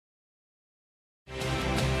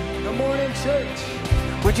church.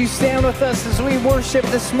 Would you stand with us as we worship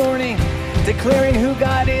this morning, declaring who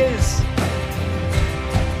God is?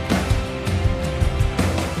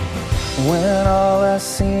 When all I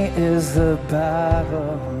see is the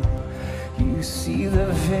battle, you see the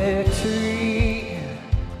victory.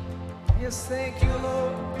 Yes, thank you,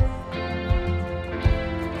 Lord.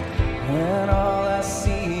 When all I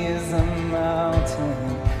see is the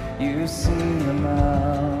mountain, you see the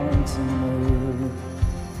mountain move.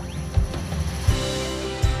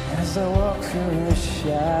 As I walk through the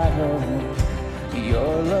shadow,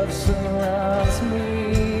 your love surrounds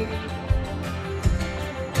me.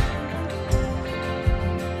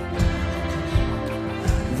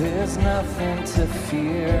 There's nothing to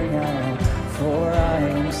fear now, for I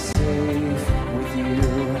am safe with you.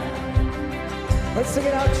 Let's sing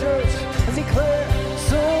it out, church. Let's declare.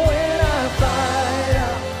 So when I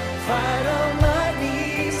fight on my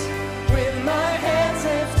knees, with my hands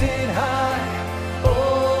lifted high,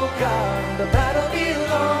 oh God, the battle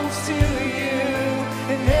belongs to you.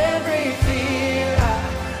 And every fear I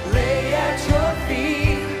lay at your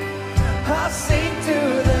feet, I'll sing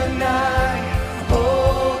through the night.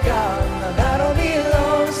 Oh God, the battle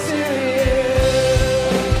belongs to you.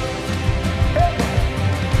 Hey.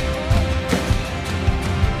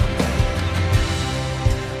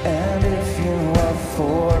 And if you are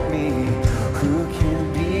for me, who can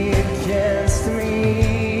be against me?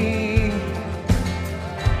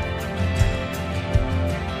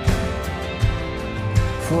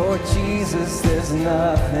 For Jesus, there's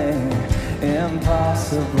nothing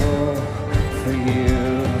impossible for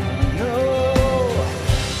you. No.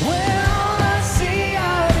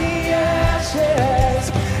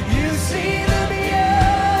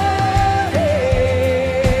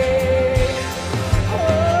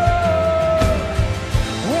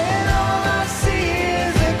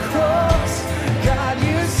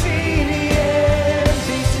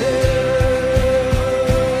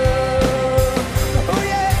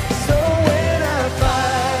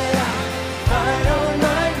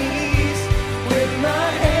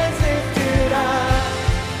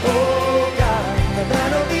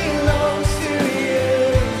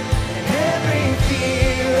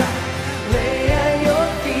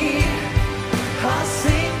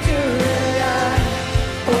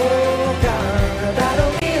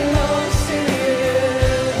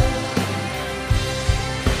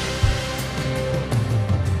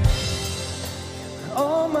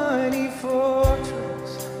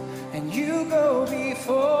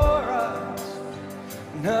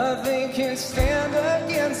 Nothing can stand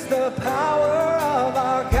against the power of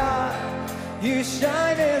our God. You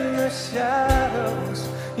shine in the shadows,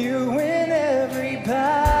 you win every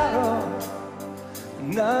battle.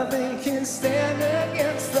 Nothing can stand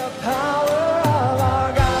against the power of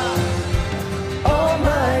our God.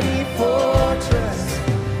 Almighty fortress,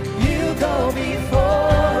 you go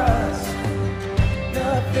before us.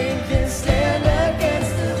 Nothing can stand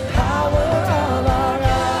against the power of our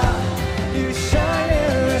God. You shine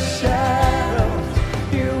in the shadows,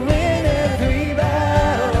 you win every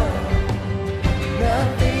battle.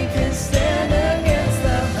 Nothing can stand against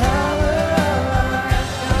the power of our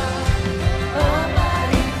God.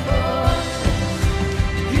 Almighty fortress,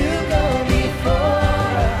 you go before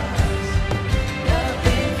us.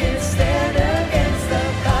 Nothing can stand against the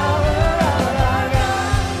power of our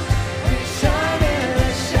God. You shine in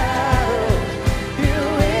the shadows, you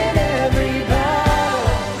win every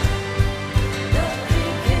battle.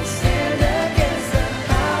 Nothing can stand against the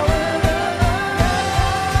power of our God.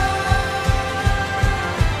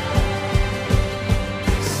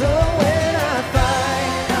 So when I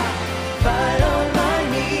fight on my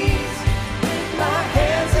knees, with my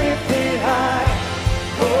hands lifted high,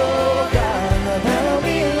 oh God, the battle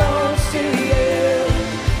belongs to you.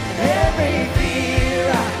 Every fear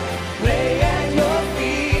I lay at your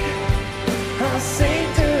feet, I'll sing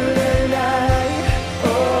through the night.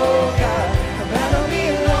 Oh God, the battle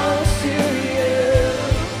belongs to you.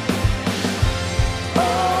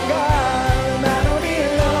 Oh God, the battle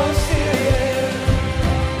belongs to you.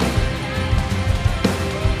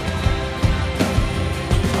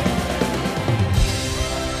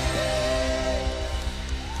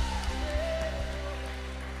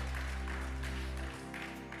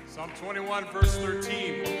 Psalm 21, verse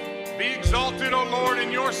 13. Be exalted, O Lord,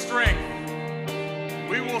 in your strength.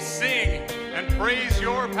 We will sing and praise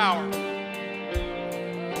your power.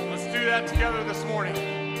 Let's do that together this morning.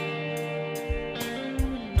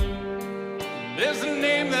 There's a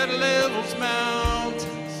name that levels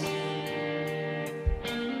mountains.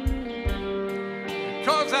 It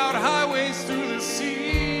carves out highways through the seas.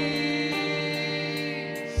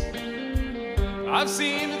 I've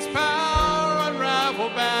seen its power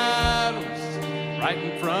powerful battles right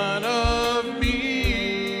in front of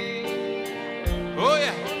me. Oh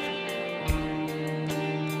yeah.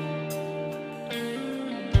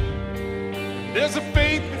 There's a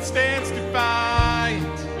faith that stands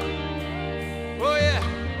defiant. Oh yeah.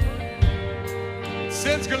 It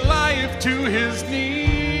sends Goliath to his knees.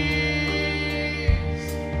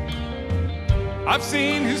 I've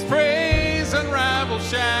seen his praise unravel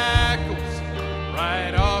shackles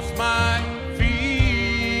right off my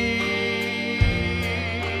feet.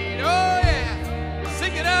 Oh yeah,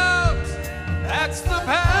 sing it out. That's the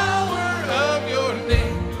power of your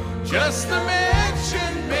name. Just the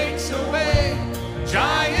mention makes a way.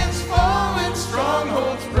 Giants fall and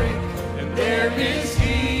strongholds break, and there is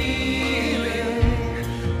healing.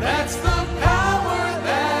 That's the power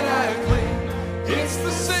that I claim. It's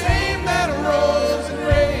the same that rose and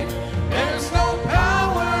reigned. There's no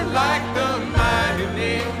power like the mighty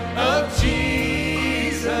name of Jesus.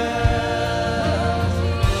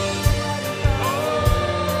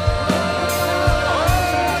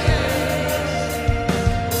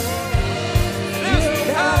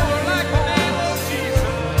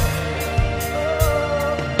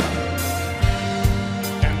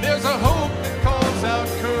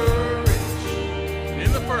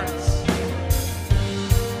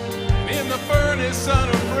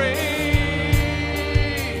 Unafraid.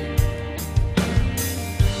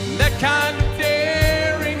 That kind of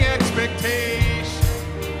daring expectation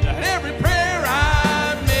that every prayer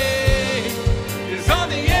I make is on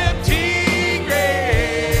the empty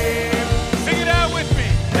grave. Sing it out with me.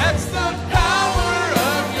 That's the power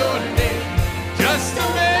of your name. Just a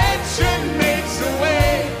mention makes a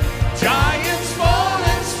way. Giants fall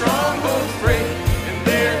and strongholds break, and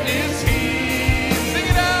there is healing. Sing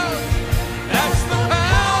it out. That's the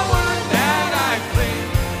power that I claim.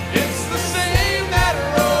 It's the same that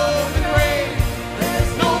rose and reigned.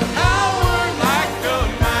 There's no power like the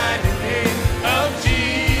mighty name of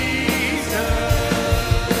Jesus.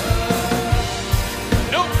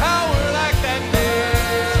 No power like that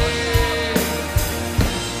name.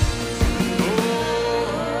 Oh,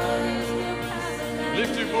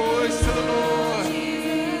 lift your voice to the Lord.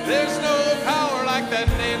 There's no power like that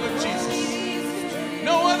name of Jesus.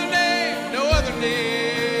 No other name, no other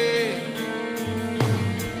name.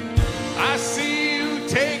 I see you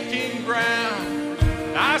taking ground.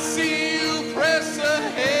 I see you press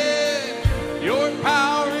ahead. Your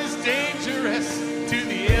power is dangerous to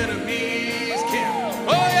the enemy's camp.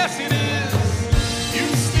 Oh, yes, it is. You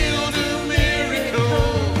still do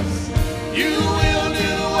miracles. You will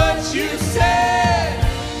do what you said.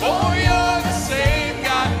 For you're the same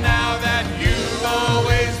God now that you've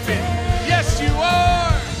always been. Yes, you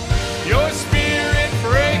are. Your spirit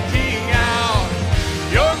breaking out,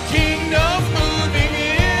 your kingdom moving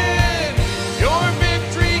in, your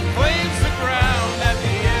victory claims the ground that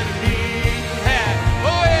the enemy had.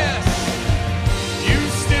 Oh yes, you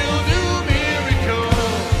still do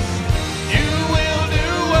miracles, you will do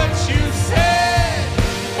what you said,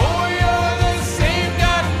 for you're the same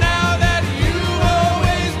God now that you've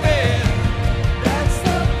always been. That's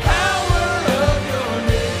the power of your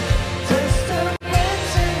name. Just a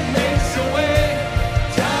mention makes a way.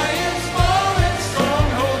 Giants fall and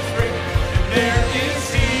strongholds break, and there is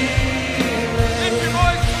healing. Lift your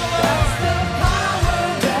voice to the Lord. That's the power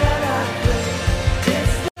that I claim.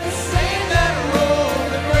 It's the same that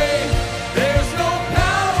rose and reigned. There's no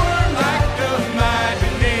power like the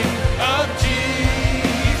mighty name of Jesus.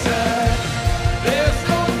 There's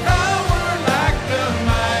no power like the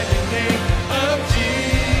mighty name of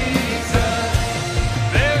Jesus.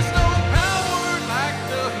 There's no power like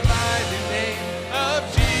the mighty name of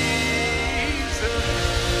Jesus.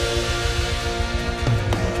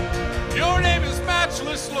 Your name is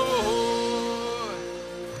matchless, Lord.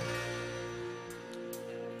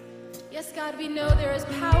 Yes, God, we know there is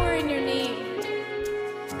power in your name.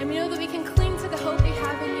 And we know that we can cling to the hope we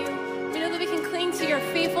have in you. We know that we can cling to your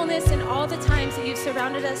faithfulness in all the times that you've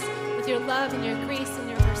surrounded us with your love and your grace and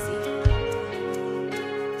your mercy.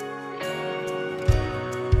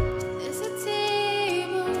 There's a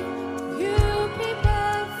table you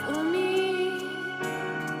prepare for me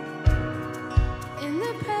in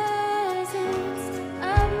the presence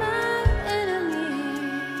of my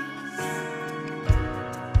enemies.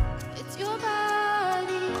 It's your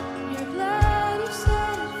body, your blood you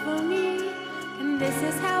shed for me, and this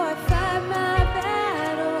is how I fight my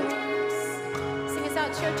battles. Sing us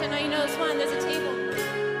out, church. I know you know this one. There's a table.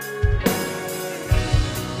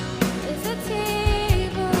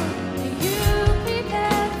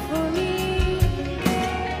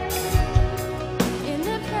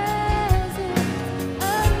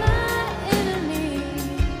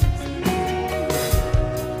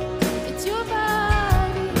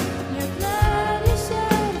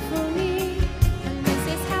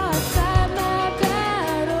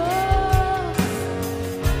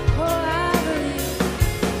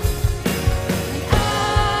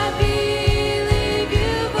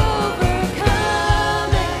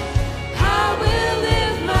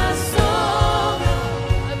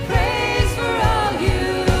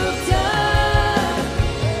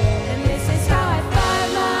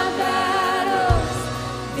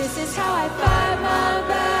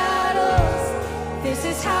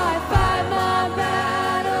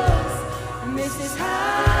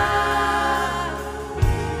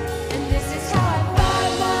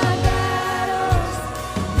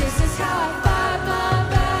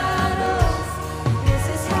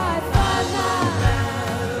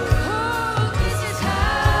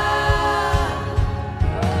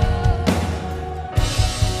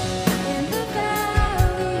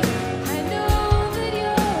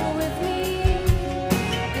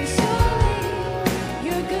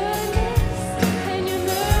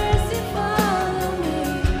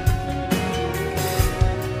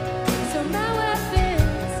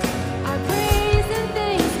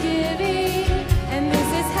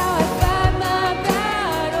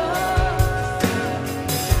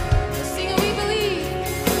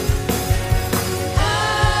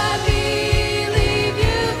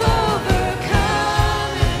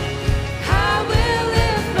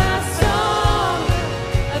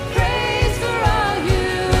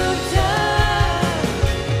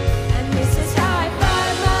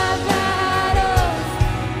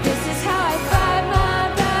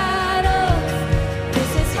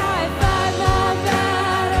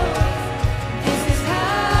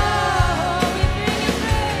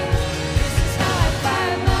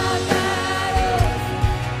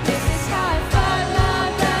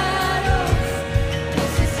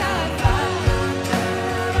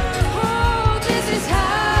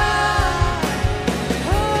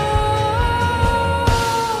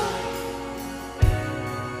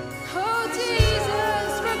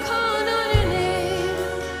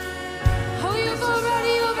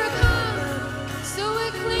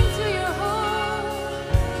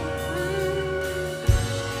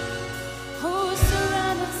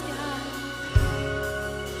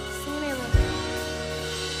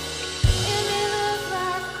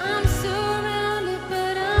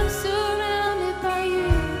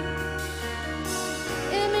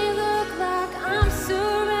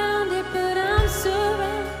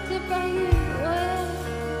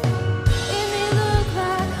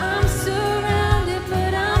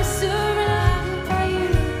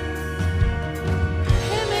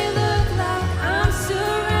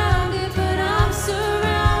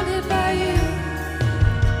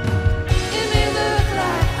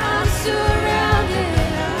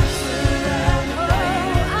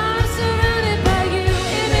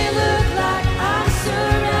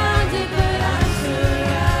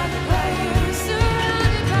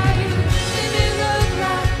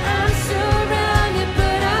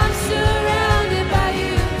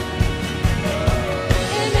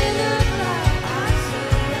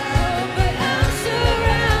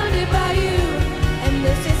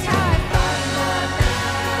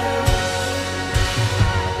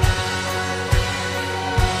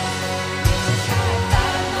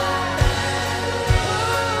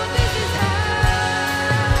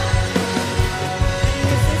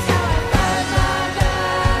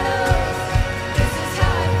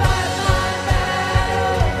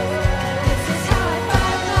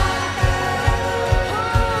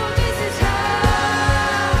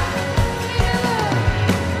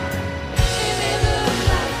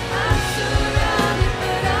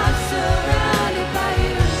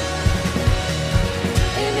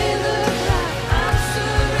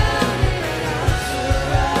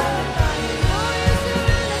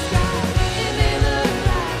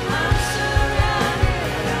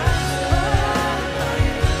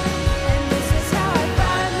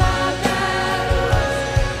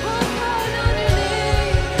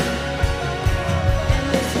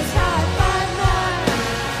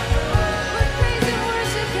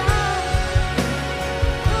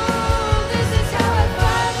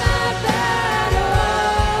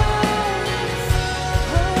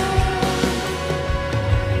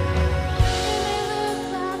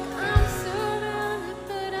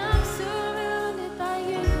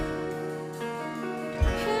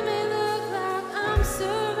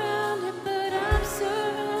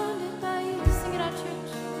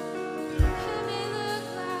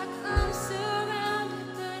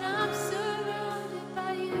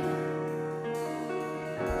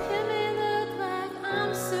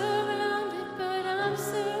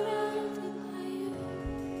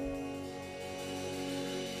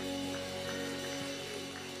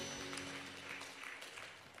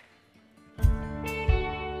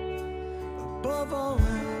 above all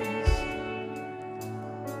else,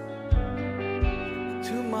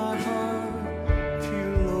 to my heart, to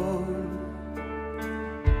you, Lord,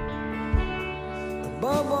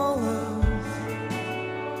 above all else,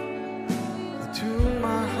 to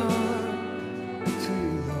my heart, to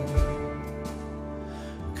you, Lord,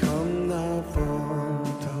 come thou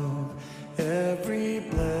fount of every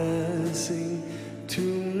blessing, to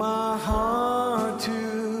my heart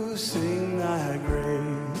to sing thy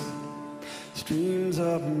grace. Streams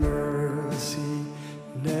of mercy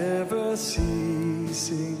never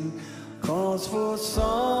ceasing, calls for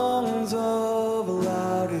songs of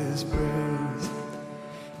loudest praise.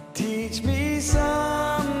 Teach me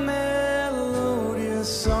some melodious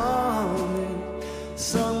song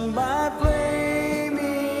sung by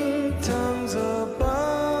flaming tongues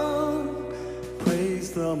above.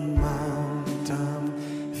 Praise the mount I'm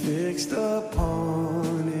fixed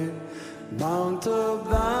upon it, mount of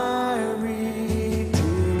thy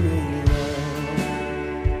redeeming love.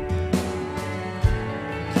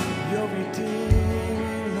 Your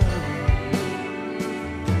redeeming love.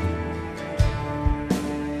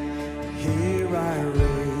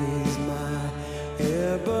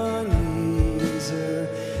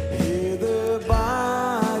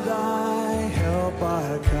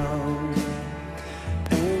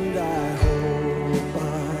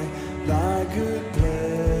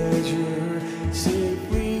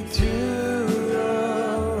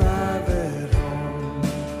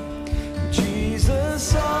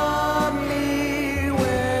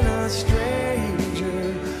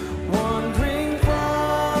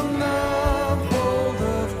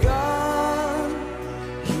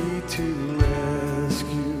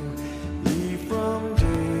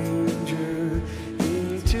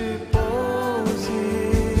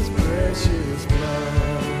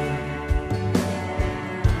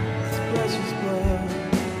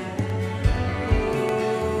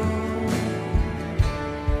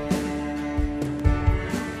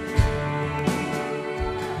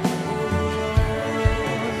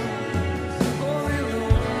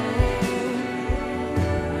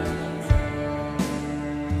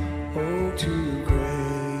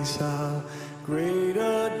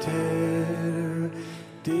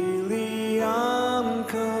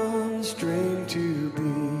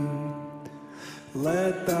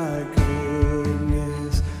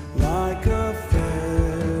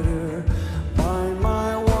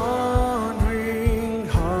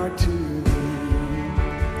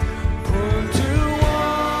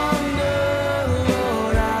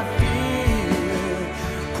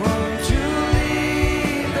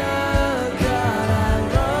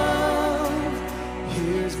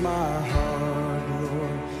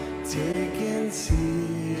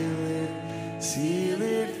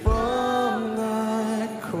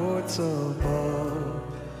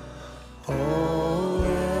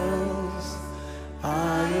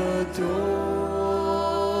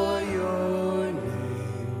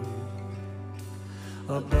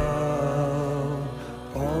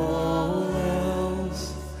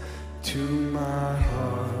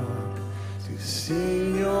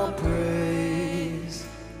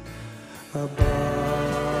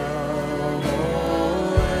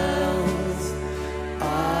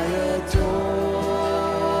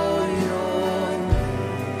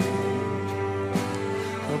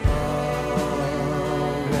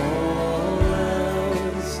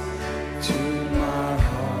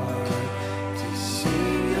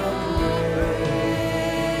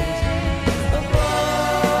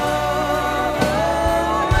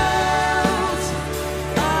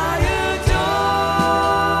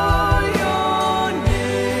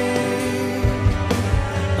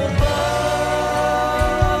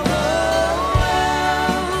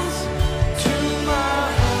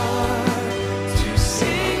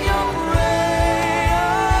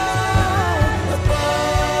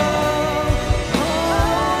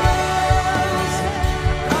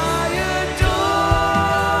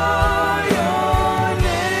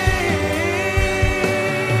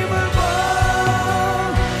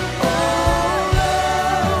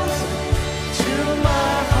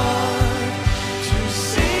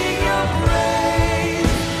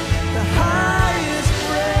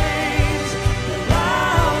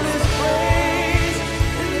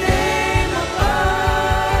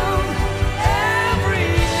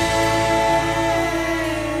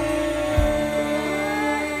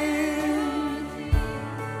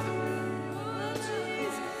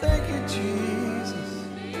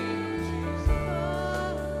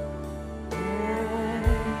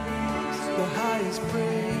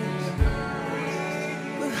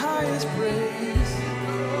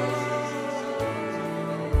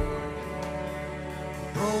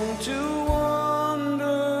 to wander,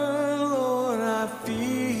 Lord, I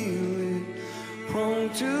feel it. Prone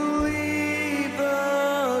to leave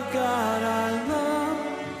the God I love.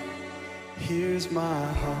 Here's my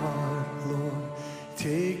heart, Lord,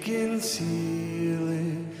 take and seal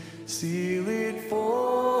it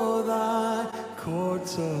for thy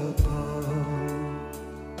courts above.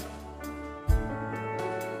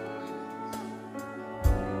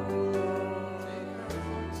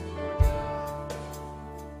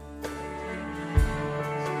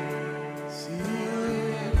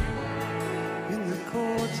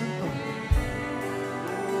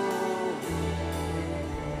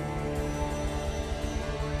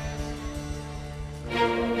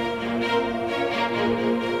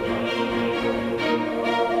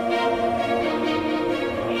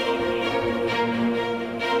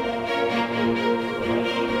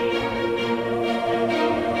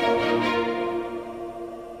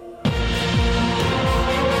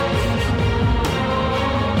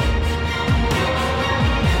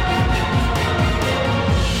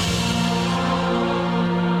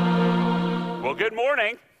 Good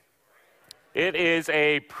morning. It is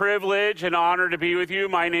a privilege and honor to be with you.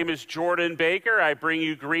 My name is Jordan Baker. I bring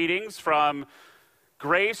you greetings from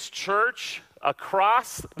Grace Church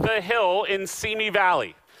across the hill in Simi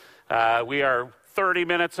Valley. We are 30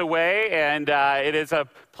 minutes away, and it is a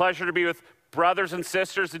pleasure to be with brothers and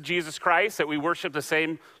sisters in Jesus Christ, that we worship the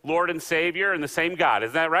same Lord and Savior and the same God.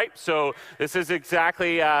 Isn't that right? So this is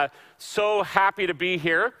exactly so happy to be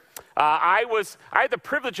here. I had the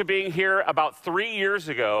privilege of being here about 3 years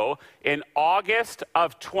ago in August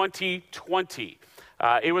of 2020.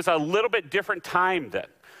 It was a little bit different time then.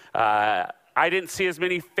 I didn't see as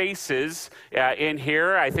many faces in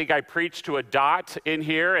here. I think I preached to a dot in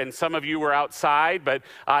here, and some of you were outside, but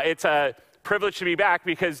it's a privilege to be back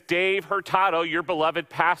because Dave Hurtado, your beloved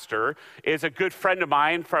pastor, is a good friend of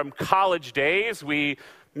mine from college days. We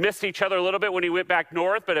missed each other a little bit when he went back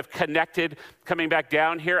north, but have connected coming back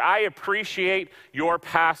down here. I appreciate your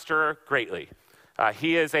pastor greatly.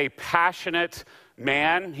 He is a passionate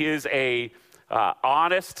man. He is a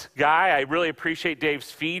honest guy. I really appreciate Dave's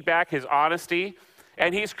feedback, his honesty,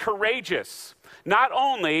 and he's courageous. Not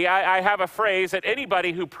only, I have a phrase that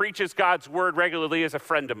anybody who preaches God's word regularly is a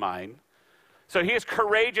friend of mine. So he is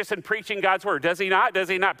courageous in preaching God's word. Does he not? Does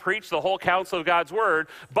he not preach the whole counsel of God's word?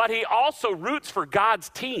 But he also roots for God's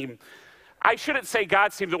team. I shouldn't say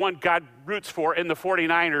God's team, the one God roots for in the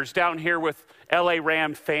 49ers down here with LA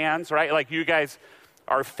Ram fans, right? Like you guys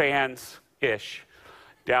are fans-ish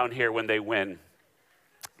down here when they win.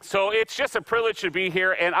 So it's just a privilege to be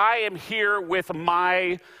here, and I am here with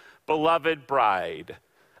my beloved bride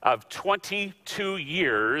of 22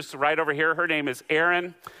 years, right over here. Her name is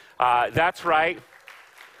Erin. That's right.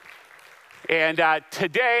 And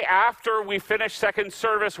today, after we finish second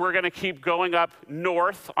service, we're going to keep going up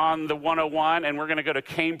north on the 101, and we're going to go to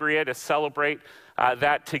Cambria to celebrate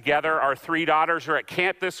that together. Our 3 daughters are at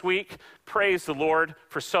camp this week. Praise the Lord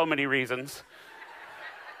for so many reasons.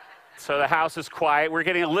 So the house is quiet. We're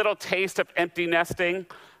getting a little taste of empty nesting,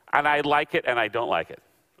 and I like it and I don't like it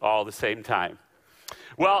all at the same time.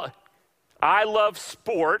 Well, I love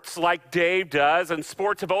sports like Dave does, and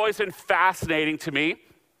sports have always been fascinating to me.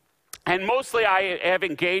 And mostly I have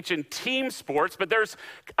engaged in team sports, but there's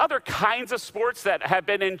other kinds of sports that have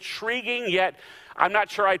been intriguing, yet I'm not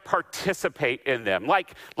sure I'd participate in them,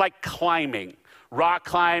 like climbing, rock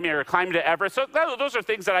climbing, or climbing to Everest. So those are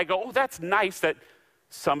things that I go, oh, that's nice that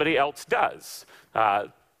somebody else does.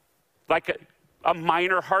 Like a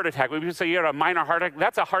minor heart attack. When people say you had a minor heart attack,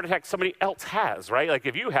 that's a heart attack somebody else has, right? Like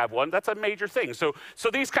if you have one, that's a major thing. So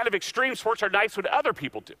these kind of extreme sports are nice when other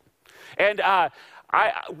people do. And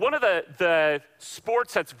one of the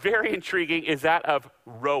sports that's very intriguing is that of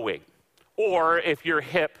rowing. Or if you're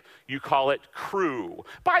hip, you call it crew.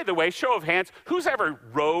 By the way, show of hands, who's ever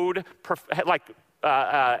rowed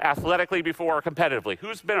athletically before or competitively?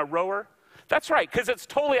 Who's been a rower? That's right, because it's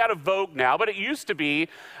totally out of vogue now, but it used to be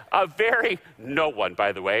no one,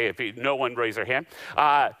 by the way, no one raise their hand.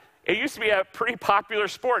 It used to be a pretty popular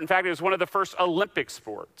sport. In fact, it was one of the first Olympic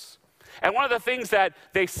sports. And one of the things that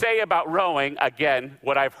they say about rowing, again,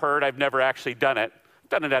 what I've heard, I've never actually done it. I've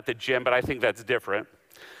done it at the gym, but I think that's different.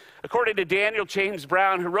 According to Daniel James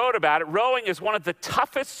Brown, who wrote about it, rowing is one of the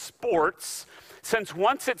toughest sports since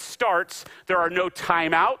once it starts, there are no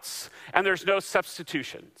timeouts and there's no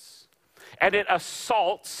substitutions. And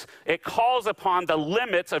it calls upon the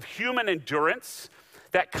limits of human endurance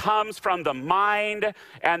that comes from the mind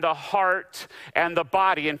and the heart and the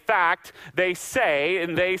body. In fact, they say,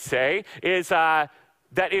 is that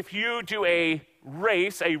if you do a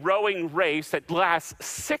rowing race that lasts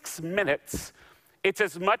 6 minutes, it's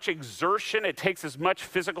as much exertion, it takes as much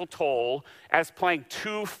physical toll as playing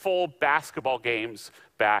 2 full basketball games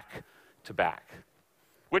back to back,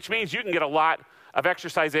 which means you can get a lot of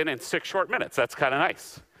exercise in 6 short minutes. That's kind of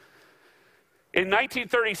nice. In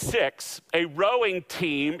 1936, a rowing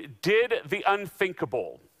team did the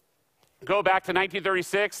unthinkable. Go back to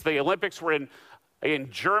 1936, the Olympics were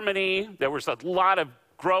in Germany. There was a lot of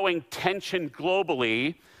growing tension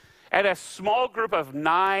globally. And a small group of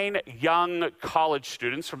 9 young college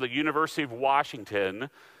students from the University of Washington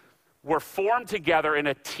were formed together in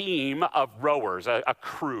a team of rowers, a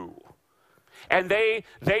crew. And they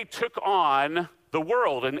took on the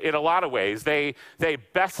world in a lot of ways. They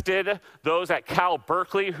bested those at Cal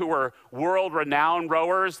Berkeley who were world-renowned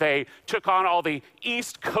rowers. They took on all the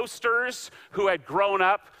East Coasters who had grown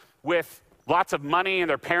up with lots of money, and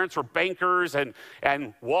their parents were bankers and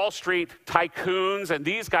Wall Street tycoons, and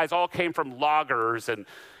these guys all came from loggers, and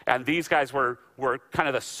these guys were kind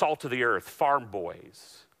of the salt of the earth, farm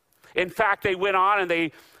boys. In fact, they went on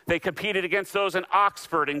and they competed against those in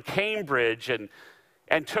Oxford and Cambridge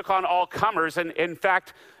and took on all comers. And in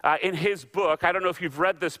fact, in his book, I don't know if you've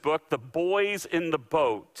read this book, The Boys in the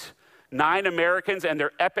Boat, 9 Americans and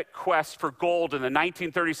their epic quest for gold in the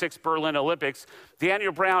 1936 Berlin Olympics,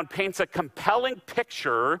 Daniel Brown paints a compelling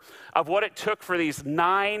picture of what it took for these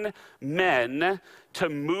 9 men to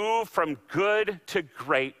move from good to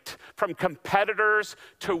great, from competitors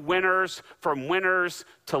to winners, from winners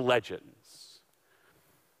to legends.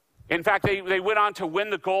 In fact, they went on to win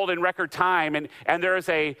the gold in record time, and there is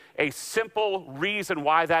a simple reason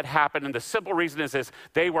why that happened, and the simple reason is this: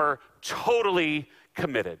 they were totally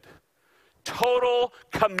committed. Total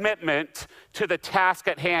commitment to the task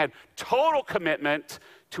at hand, total commitment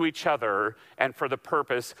to each other and for the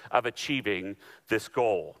purpose of achieving this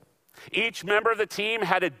goal. Each member of the team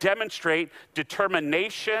had to demonstrate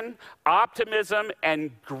determination, optimism, and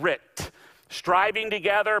grit, striving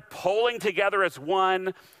together, pulling together as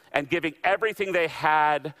one, and giving everything they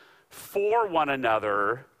had for one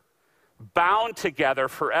another, bound together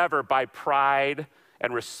forever by pride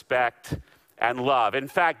and respect and love. In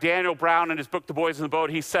fact, Daniel Brown, in his book, The Boys in the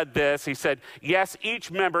Boat, he said this. He said, yes,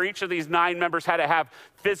 each of these 9 members had to have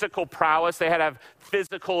physical prowess. They had to have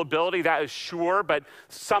physical ability, that is sure, but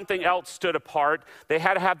something else stood apart. They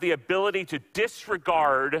had to have the ability to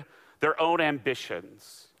disregard their own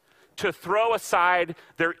ambitions, to throw aside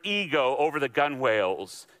their ego over the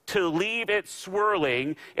gunwales, to leave it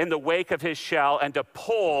swirling in the wake of his shell, and to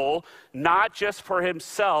pull not just for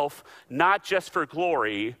himself, not just for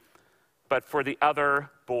glory, but for the other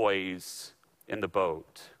boys in the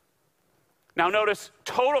boat. Now notice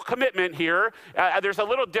total commitment here. There's a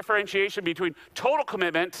little differentiation between total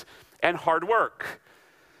commitment and hard work.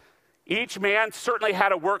 Each man certainly had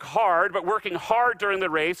to work hard, but working hard during the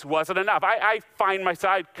race wasn't enough. I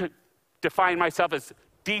define myself as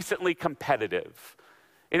decently competitive.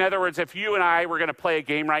 In other words, if you and I were going to play a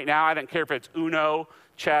game right now, I don't care if it's Uno,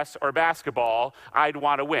 chess, or basketball, I'd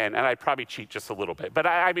want to win, and I'd probably cheat just a little bit. But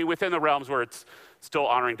I mean, within the realms where it's still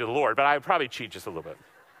honoring to the Lord, but I'd probably cheat just a little bit.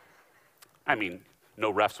 I mean,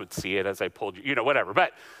 no refs would see it as I pulled you, whatever.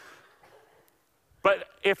 But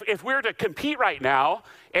if we were to compete right now,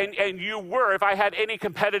 and if I had any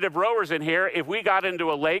competitive rowers in here, if we got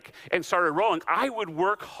into a lake and started rowing, I would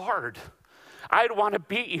work hard. I'd want to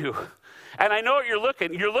beat you. And I know what you're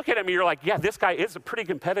looking at me, you're like, yeah, this guy is a pretty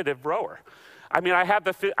competitive rower. I mean, I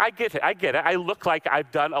get it. I look like I've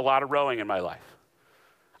done a lot of rowing in my life.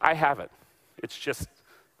 I haven't. It's just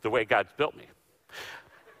the way God's built me.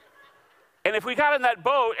 And if we got in that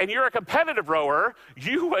boat and you're a competitive rower,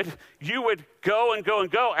 you would go and go and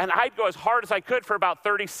go, and I'd go as hard as I could for about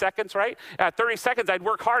 30 seconds, right? At 30 seconds, I'd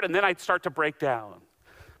work hard, and then I'd start to break down.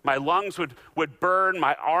 My lungs would burn,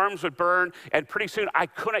 my arms would burn, and pretty soon I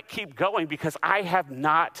couldn't keep going because I have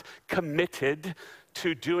not committed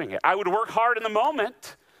to doing it. I would work hard in the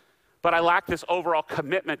moment, but I lacked this overall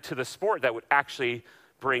commitment to the sport that would actually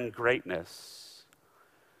bring greatness.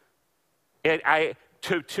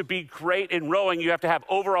 To be great in rowing, you have to have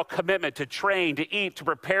overall commitment to train, to eat, to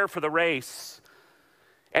prepare for the race.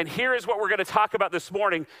 And here is what we're going to talk about this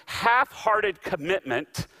morning: half-hearted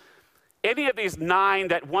commitment. Any of these 9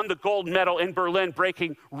 that won the gold medal in Berlin,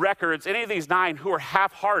 breaking records, any of these 9 who are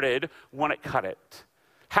half-hearted wouldn't cut it.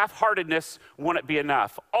 Half-heartedness wouldn't be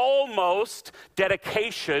enough. Almost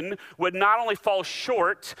dedication would not only fall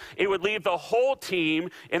short, it would leave the whole team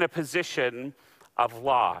in a position of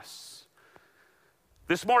loss.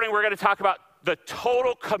 This morning, we're going to talk about the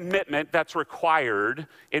total commitment that's required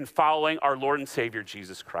in following our Lord and Savior,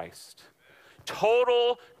 Jesus Christ.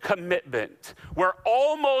 Total commitment, where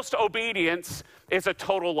almost obedience is a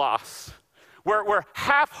total loss, where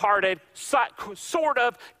half-hearted, sort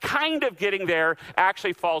of, kind of getting there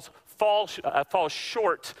actually falls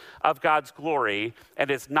short of God's glory and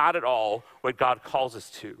is not at all what God calls us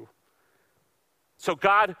to. So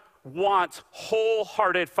God wants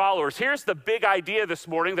wholehearted followers. Here's the big idea this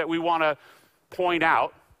morning that we want to point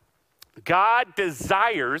out. God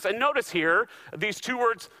desires, and notice here, these two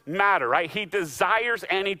words matter, right? He desires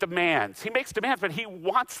and he demands. He makes demands, but he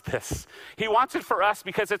wants this. He wants it for us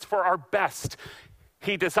because it's for our best.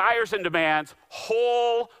 He desires and demands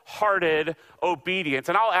wholehearted obedience.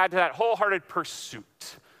 And I'll add to that, wholehearted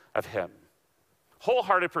pursuit of him.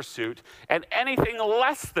 Wholehearted pursuit. And anything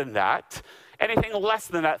less than that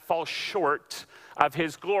falls short of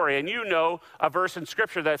his glory. And you know a verse in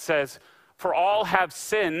Scripture that says, for all have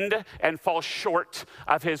sinned and fall short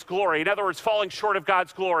of his glory. In other words, falling short of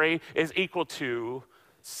God's glory is equal to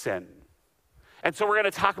sin. And so we're going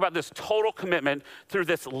to talk about this total commitment through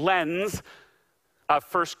this lens of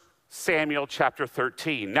 1 Samuel chapter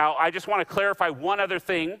 13. Now, I just want to clarify one other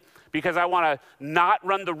thing, because I want to not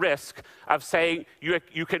run the risk of saying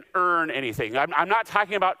you can earn anything. I'm not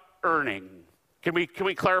talking about earning. Can we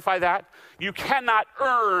clarify that? You cannot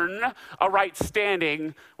earn a right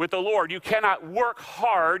standing with the Lord. You cannot work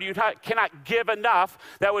hard. You cannot give enough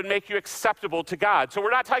that would make you acceptable to God. So we're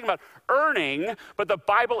not talking about earning, but the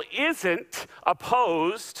Bible isn't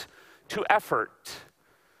opposed to effort.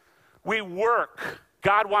 We work.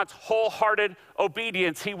 God wants wholehearted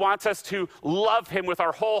obedience. He wants us to love him with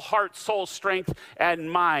our whole heart, soul, strength,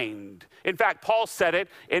 and mind. In fact, Paul said it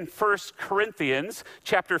in 1 Corinthians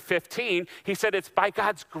chapter 15. He said, it's by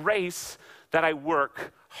God's grace that I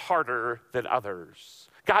work harder than others.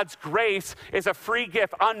 God's grace is a free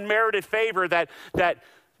gift, unmerited favor that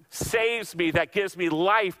saves me, that gives me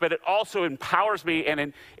life, but it also empowers me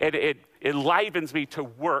and it enlivens me to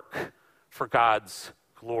work for God's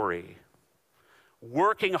glory.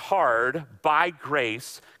 Working hard by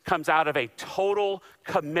grace comes out of a total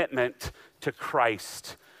commitment to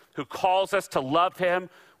Christ, who calls us to love him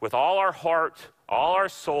with all our heart, all our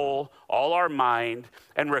soul, all our mind,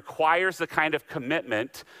 and requires the kind of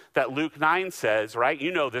commitment that Luke 9 says, right?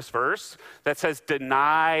 You know this verse that says,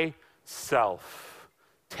 deny self,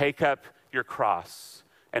 take up your cross,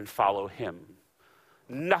 and follow him.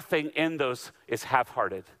 Nothing in those is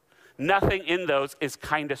half-hearted. Nothing in those is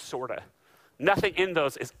kinda, sorta. Nothing in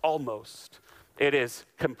those is almost. It is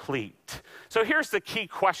complete. So here's the key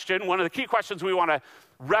question, one of the key questions we want to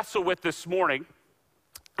wrestle with this morning.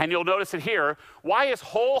 And you'll notice it here. Why is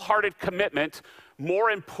wholehearted commitment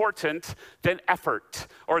more important than effort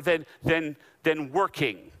or than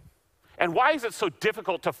working? And why is it so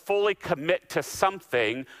difficult to fully commit to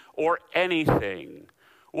something or anything?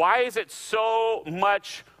 Why is it so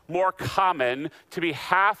much more common to be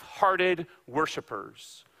half-hearted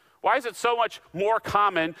worshipers? Why is it so much more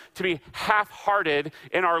common to be half-hearted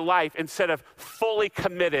in our life instead of fully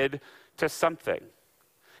committed to something?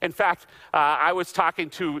 In fact, I was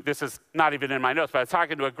talking to, this is not even in my notes, but I was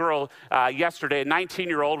talking to a girl yesterday, a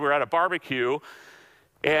 19-year-old. We were at a barbecue,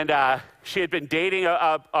 and she had been dating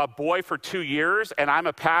a boy for 2 years, and I'm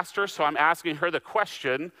a pastor, so I'm asking her the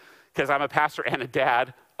question, because I'm a pastor and a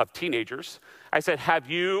dad of teenagers. I said, have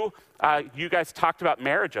you guys talked about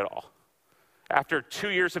marriage at all? After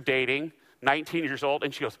 2 years of dating, 19 years old,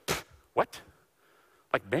 and she goes, what?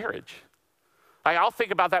 Like marriage? I'll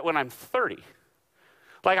think about that when I'm 30.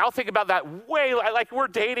 I'll think about that way, like we're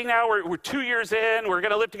dating now, we're 2 years in, we're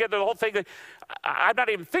gonna live together, the whole thing. I'm not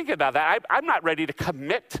even thinking about that. I'm not ready to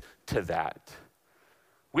commit to that.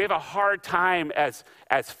 We have a hard time as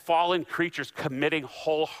fallen creatures committing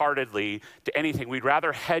wholeheartedly to anything. We'd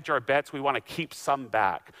rather hedge our bets. We want to keep some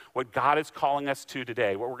back. What God is calling us to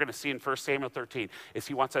today, what we're going to see in 1 Samuel 13, is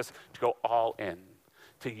he wants us to go all in,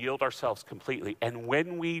 to yield ourselves completely. And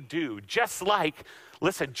when we do, just like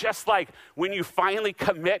when you finally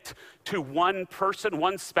commit to one person,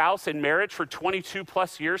 one spouse in marriage for 22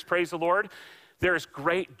 plus years, praise the Lord, there's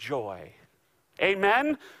great joy.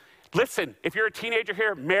 Amen? Listen, if you're a teenager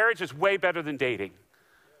here, marriage is way better than dating.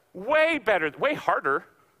 Way better, way harder,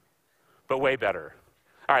 but way better.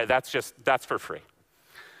 All right, that's for free.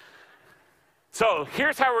 So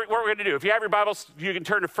here's what we're going to do. If you have your Bibles, you can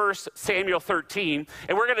turn to 1 Samuel 13,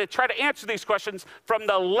 and we're going to try to answer these questions from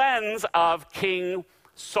the lens of King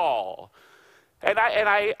Saul. And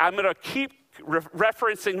I'm going to keep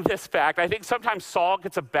referencing this fact. I think sometimes Saul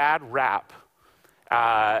gets a bad rap.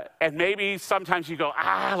 And maybe sometimes you go,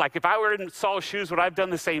 like if I were in Saul's shoes, would I have done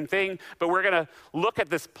the same thing? But we're going to look at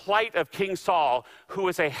this plight of King Saul, who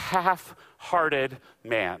is a half-hearted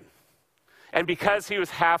man. And because he was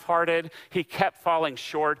half-hearted, he kept falling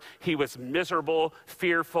short. He was miserable,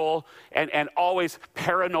 fearful, and always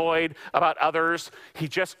paranoid about others. He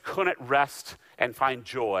just couldn't rest and find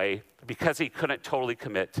joy because he couldn't totally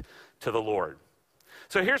commit to the Lord.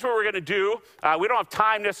 So here's what we're going to do. We don't have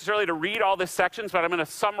time necessarily to read all these sections, but I'm going to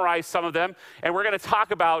summarize some of them. And we're going to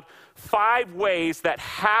talk about 5 ways that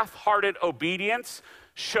half-hearted obedience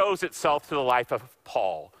shows itself to the life of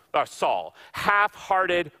Saul.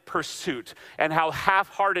 Half-hearted pursuit, and how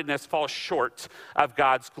half-heartedness falls short of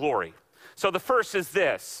God's glory. So the first is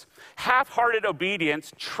this: half-hearted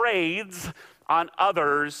obedience trades on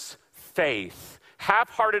others' faith.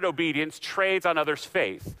 Half-hearted obedience trades on others'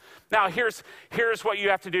 faith. Now, here's what you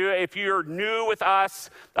have to do. If you're new with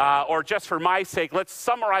us, or just for my sake, let's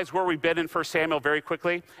summarize where we've been in 1 Samuel very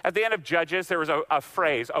quickly. At the end of Judges, there was a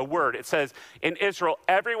phrase, a word. It says, in Israel,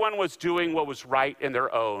 everyone was doing what was right in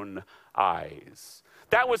their own eyes.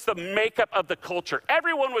 That was the makeup of the culture.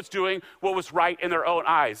 Everyone was doing what was right in their own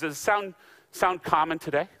eyes. Does it sound common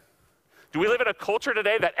today? Do we live in a culture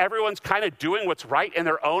today that everyone's kind of doing what's right in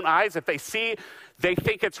their own eyes? If they see, they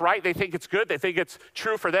think it's right, they think it's good, they think it's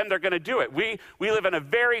true for them, they're going to do it. We live in a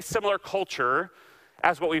very similar culture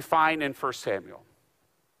as what we find in 1 Samuel.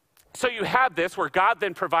 So you have this where God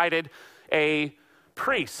then provided a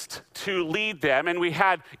priest to lead them, and we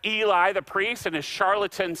had Eli the priest and his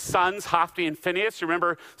charlatan sons Hophni and Phinehas. You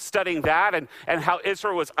remember studying that and how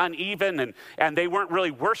Israel was uneven and they weren't really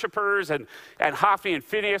worshipers, and Hophni and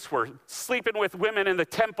Phinehas were sleeping with women in the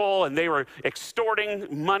temple, and they were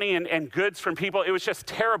extorting money and goods from people. It was just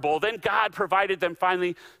terrible. Then God provided them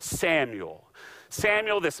finally Samuel,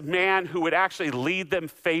 this man who would actually lead them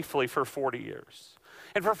faithfully for 40 years.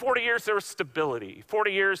 And for 40 years, there was stability.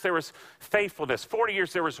 40 years, there was faithfulness. 40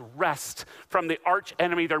 years, there was rest from the arch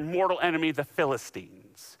enemy, their mortal enemy, the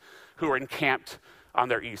Philistines, who were encamped on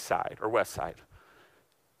their east side or west side.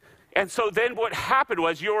 And so then what happened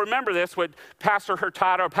was, you'll remember this, what Pastor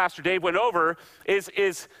Hurtado or Pastor Dave went over, is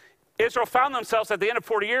Israel found themselves at the end of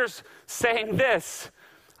 40 years saying this: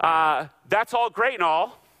 that's all great and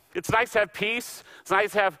all. It's nice to have peace. It's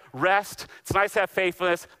nice to have rest. It's nice to have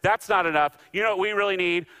faithfulness. That's not enough. You know what we really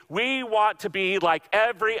need? We want to be like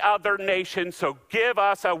every other nation, so give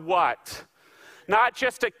us a what? Not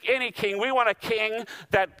just any king. We want a king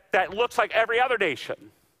that looks like every other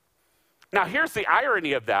nation. Now, here's the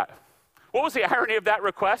irony of that. What was the irony of that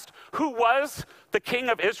request? Who was the king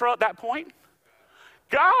of Israel at that point?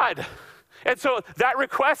 God. And so that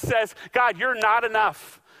request says, God, you're not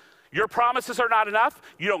enough. Your promises are not enough.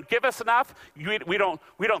 You don't give us enough. We don't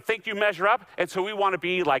think you measure up. And so we want to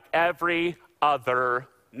be like every other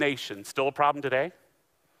nation. Still a problem today?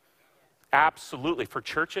 Absolutely. For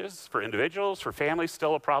churches, for individuals, for families,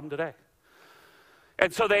 still a problem today.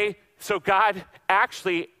 And so God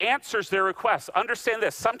actually answers their requests. Understand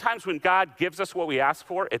this. Sometimes when God gives us what we ask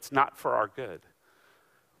for, it's not for our good.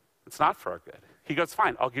 It's not for our good. He goes,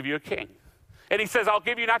 fine, I'll give you a king. And he says, I'll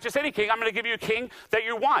give you not just any king, I'm going to give you a king that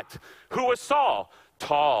you want. Who was Saul?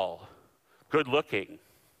 Tall, good looking,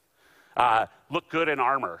 looked good in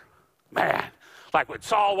armor. Man, like when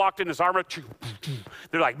Saul walked in his armor,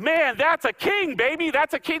 they're like, man, that's a king, baby.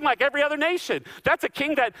 That's a king like every other nation. That's a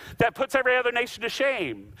king that puts every other nation to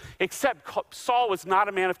shame. Except Saul was not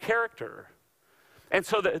a man of character. And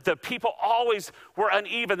so the people always were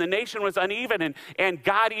uneven. The nation was uneven. And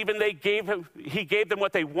God, even he gave them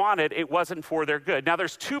what they wanted. It wasn't for their good. Now,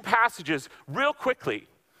 there's 2 passages real quickly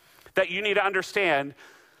that you need to understand.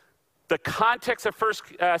 The context of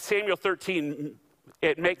 1 Samuel 13,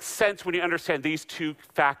 it makes sense when you understand these 2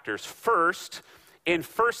 factors. First, in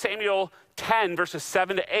 1 Samuel 10, verses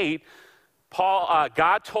 7 to 8,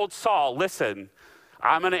 God told Saul, listen,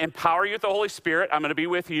 I'm going to empower you with the Holy Spirit. I'm going to be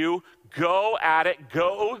with you. Go at it.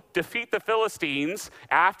 Go defeat the Philistines.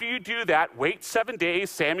 After you do that, wait 7 days.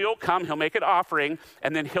 Samuel will come. He'll make an offering,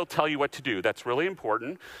 and then he'll tell you what to do. That's really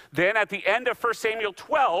important. Then at the end of 1 Samuel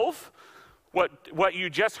 12, what you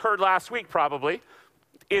just heard last week probably,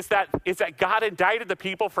 is that God indicted the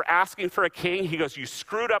people for asking for a king. He goes, you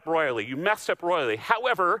screwed up royally. You messed up royally.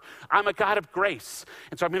 However, I'm a God of grace.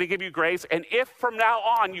 And so I'm going to give you grace. And if from now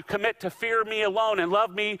on you commit to fear me alone and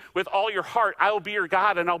love me with all your heart, I will be your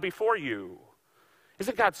God and I'll be for you.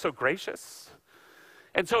 Isn't God so gracious?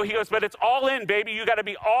 And so he goes, but it's all in, baby. You got to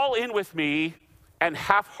be all in with me, and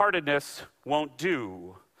half-heartedness won't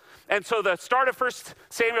do. And so the start of 1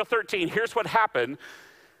 Samuel 13, here's what happened.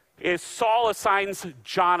 Is Saul assigns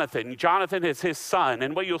Jonathan. Jonathan is his son.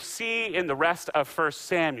 And what you'll see in the rest of 1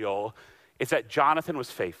 Samuel is that Jonathan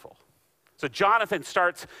was faithful. So Jonathan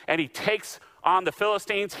starts and he takes on the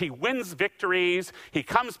Philistines. He wins victories. He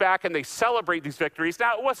comes back and they celebrate these victories.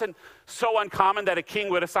 Now, it wasn't so uncommon that a king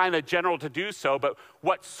would assign a general to do so, but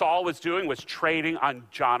what Saul was doing was trading on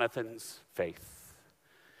Jonathan's faith.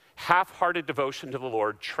 Half-hearted devotion to the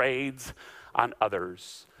Lord trades on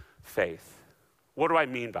others' faith. What do I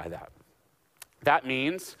mean by that? That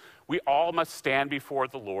means we all must stand before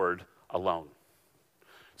the Lord alone.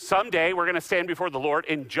 Someday we're going to stand before the Lord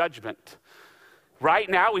in judgment. Right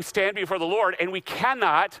now we stand before the Lord and we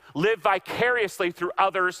cannot live vicariously through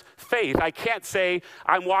others' faith. I can't say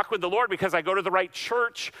I'm walking with the Lord because I go to the right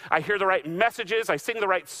church, I hear the right messages, I sing the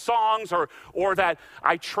right songs, or that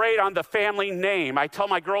I trade on the family name. I tell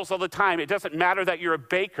my girls all the time, it doesn't matter that you're a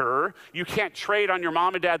baker, you can't trade on your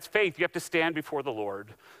mom and dad's faith. You have to stand before the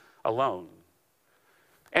Lord alone.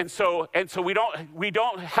 And so we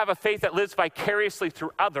don't have a faith that lives vicariously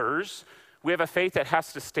through others. We have a faith that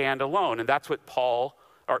has to stand alone. And that's what Paul,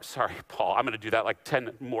 I'm going to do that like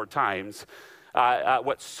 10 more times,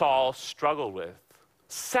 what Saul struggled with.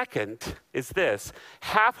 Second is this: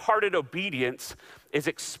 half-hearted obedience is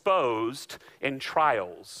exposed in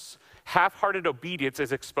trials. Half-hearted obedience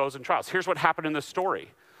is exposed in trials. Here's what happened in the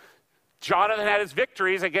story. Jonathan had his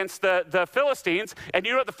victories against the Philistines, and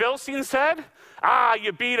you know what the Philistines said?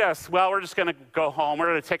 You beat us. Well, we're just going to go home. We're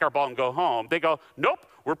going to take our ball and go home. They go, nope,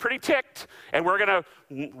 we're pretty ticked, and we're going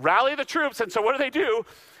to rally the troops. And so what do?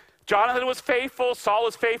 Jonathan was faithful. Saul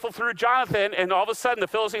was faithful through Jonathan, and all of a sudden the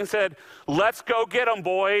Philistines said, let's go get them,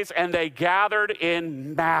 boys, and they gathered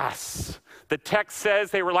in mass. The text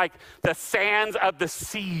says they were like the sands of the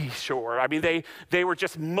seashore. I mean, they were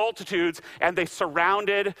just multitudes, and they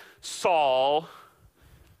surrounded Saul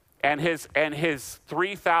and his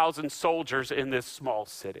 3,000 soldiers in this small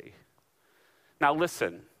city. Now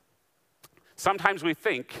listen, sometimes we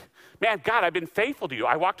think, man, God, I've been faithful to you.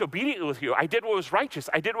 I walked obediently with you. I did what was righteous.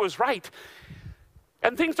 I did what was right.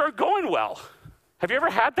 And things aren't going well. Have you ever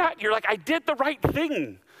had that? You're like, I did the right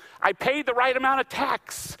thing. I paid the right amount of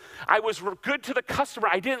tax. I was good to the customer.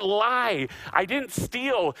 I didn't lie. I didn't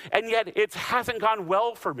steal. And yet it hasn't gone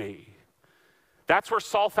well for me. That's where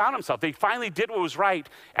Saul found himself. They finally did what was right,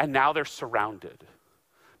 and now they're surrounded.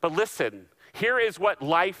 But listen, here is what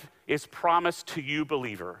life is promised to you,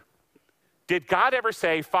 believer. Did God ever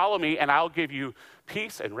say, follow me and I'll give you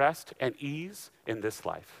peace and rest and ease in this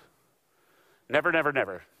life? Never, never,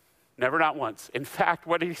 never. Never, not once. In fact,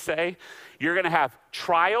 what did he say? You're going to have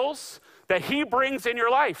trials that he brings in your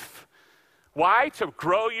life. Why? To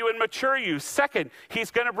grow you and mature you. Second,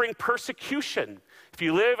 he's going to bring persecution. If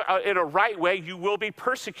you live in a right way, you will be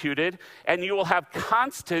persecuted, and you will have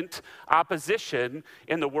constant opposition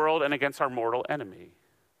in the world and against our mortal enemy.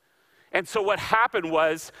 And so what happened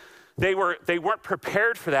was they weren't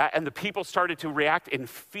prepared for that, and the people started to react in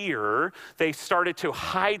fear. They started to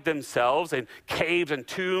hide themselves in caves and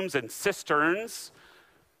tombs and cisterns,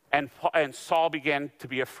 and Saul began to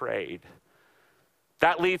be afraid.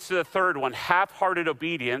 That leads to the third one. Half-hearted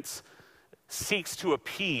obedience seeks to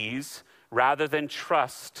appease rather than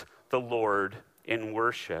trust the Lord in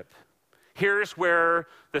worship. Here's where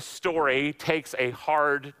the story takes a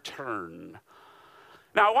hard turn.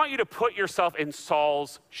 Now, I want you to put yourself in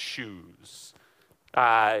Saul's shoes.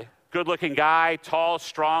 Good-looking guy, tall,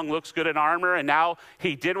 strong, looks good in armor, and now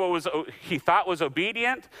he did what he thought was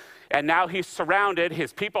obedient, and now he's surrounded.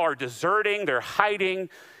 His people are deserting, they're hiding.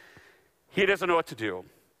 He doesn't know what to do.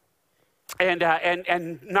 And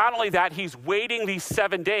not only that, he's waiting these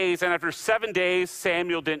 7 days, and after 7 days,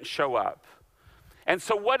 Samuel didn't show up. And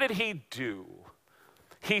so what did he do?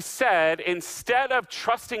 He said, instead of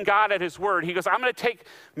trusting God at his word, he goes, I'm going to take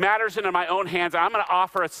matters into my own hands, and I'm going to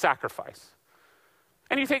offer a sacrifice.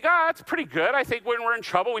 And you think, that's pretty good. I think when we're in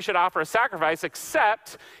trouble, we should offer a sacrifice,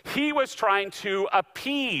 except he was trying to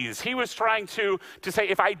appease. He was trying to say,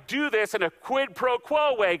 if I do this in a quid pro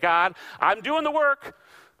quo way, God, I'm doing the work,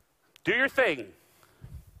 do your thing.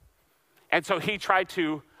 And so he tried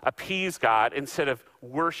to appease God instead of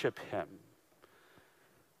worship him.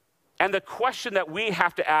 And the question that we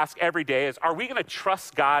have to ask every day is, are we going to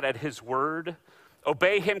trust God at his word,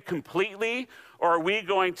 obey him completely, or are we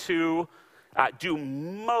going to do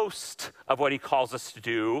most of what he calls us to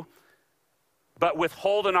do, but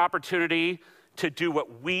withhold an opportunity to do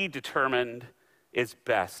what we determined is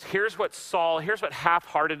best? Here's what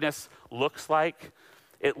half-heartedness looks like.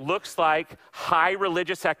 It looks like high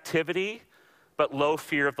religious activity, but low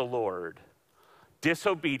fear of the Lord.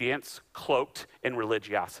 Disobedience cloaked in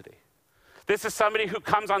religiosity. This is somebody who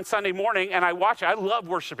comes on Sunday morning, and I watch it. I love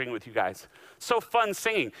worshiping with you guys. So fun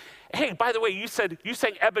singing. Hey, by the way, you sang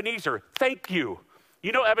Ebenezer. Thank you.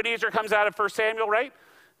 You know Ebenezer comes out of 1 Samuel, right?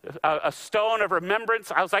 a stone of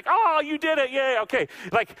remembrance. I was like, oh, you did it, yay, okay.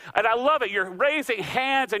 And I love it. You're raising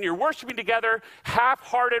hands and you're worshiping together.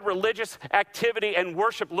 Half-hearted religious activity and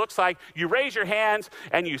worship looks like you raise your hands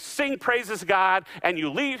and you sing praises to God and you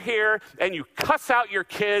leave here and you cuss out your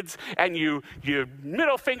kids and you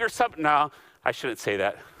middle finger something. No, I shouldn't say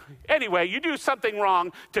that. Anyway, you do something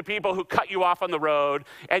wrong to people who cut you off on the road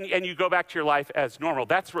and you go back to your life as normal.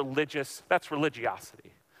 That's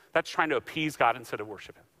religiosity. That's trying to appease God instead of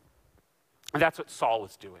worship him. And that's what Saul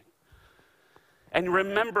was doing. And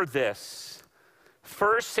remember this.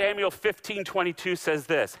 1 Samuel 15:22 says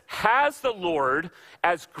this, has the Lord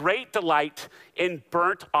as great delight in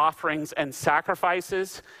burnt offerings and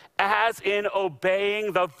sacrifices as in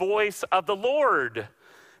obeying the voice of the Lord?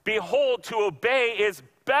 Behold, to obey is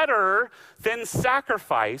better than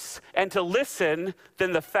sacrifice, and to listen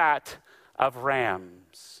than the fat of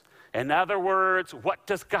rams. In other words, what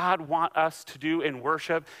does God want us to do in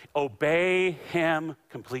worship? Obey him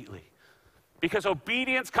completely. Because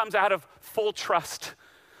obedience comes out of full trust.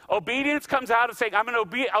 Obedience comes out of saying, I'm going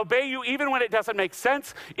to obey you even when it doesn't make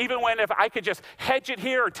sense, even when if I could just hedge it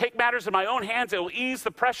here or take matters in my own hands, it will ease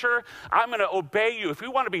the pressure. I'm going to obey you. If we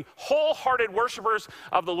want to be wholehearted worshipers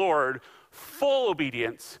of the Lord, full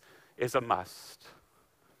obedience is a must.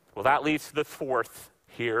 Well, that leads to the fourth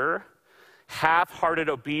here. Half-hearted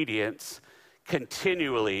obedience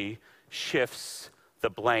continually shifts the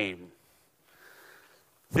blame.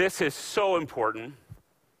 This is so important.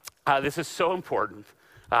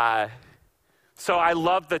 So I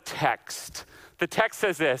love the text. The text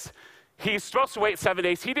says this. He's supposed to wait 7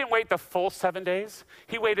 days. He didn't wait the full 7 days.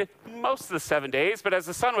 He waited most of the 7 days, but as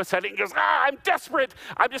the sun was setting, he goes, I'm desperate.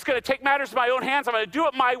 I'm just going to take matters in my own hands. I'm going to do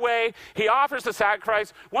it my way. He offers the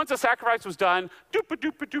sacrifice. Once the sacrifice was done,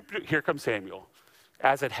 here comes Samuel,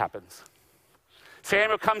 as it happens.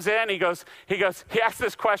 Samuel comes in, he asks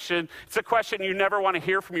this question. It's a question you never want to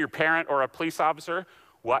hear from your parent or a police officer.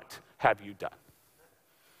 What have you done?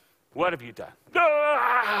 What have you done?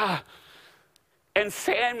 Ah! And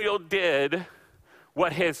Samuel did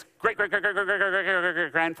what his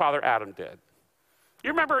great-great-great-great-great-great-grandfather Adam did.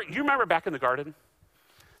 You remember back in the garden?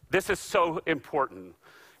 This is so important.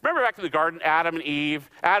 Remember back in the garden, Adam and Eve,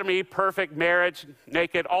 perfect, marriage,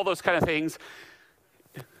 naked, all those kind of things.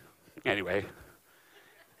 Anyway,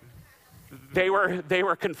 they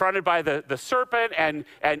were confronted by the serpent, and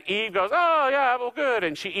Eve goes, oh, yeah, well, good.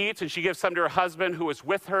 And she eats, and she gives some to her husband who was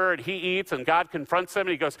with her, and he eats, and God confronts him,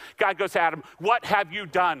 and God goes to Adam, what have you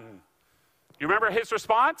done? You remember his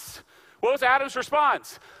response? What was Adam's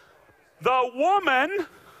response? The woman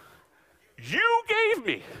you gave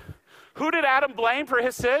me. Who did Adam blame for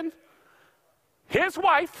his sin? His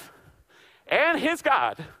wife and his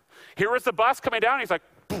God. Here was the bus coming down, and he's like,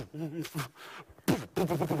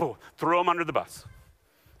 threw him under the bus,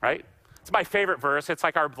 right? It's my favorite verse. It's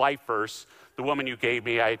like our life verse, the woman you gave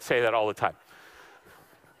me. I say that all the time.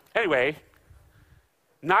 Anyway,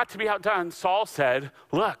 not to be outdone, Saul said,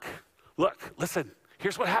 look, listen,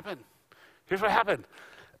 here's what happened.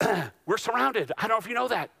 We're surrounded. I don't know if you know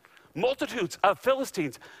that. Multitudes of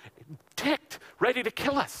Philistines ticked, ready to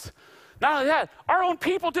kill us. Not only that, our own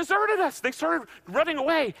people deserted us. They started running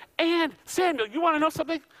away. And Samuel, you want to know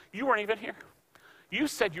something? You weren't even here. You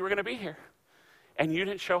said you were going to be here, and you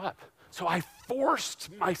didn't show up. So I forced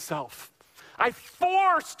myself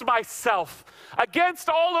against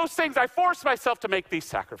all those things. I forced myself to make these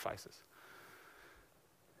sacrifices.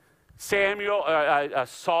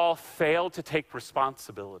 Saul failed to take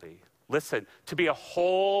responsibility. Listen, to be a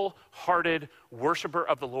wholehearted worshiper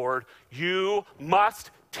of the Lord, you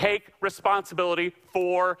must take responsibility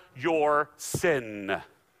for your sin.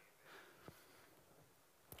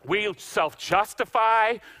 We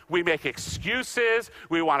self-justify, we make excuses,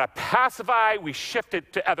 we want to pacify, we shift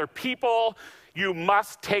it to other people. You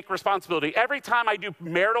must take responsibility. Every time I do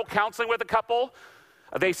marital counseling with a couple,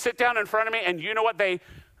 they sit down in front of me, and you know what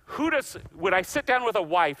when I sit down with a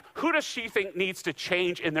wife, who does she think needs to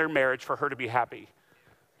change in their marriage for her to be happy?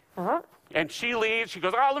 And she leaves, she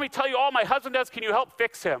goes, oh, let me tell you all my husband does, can you help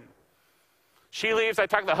fix him? She leaves, I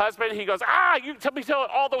talk to the husband, he goes, you tell me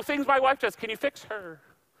all the things my wife does, can you fix her?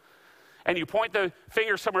 And you point the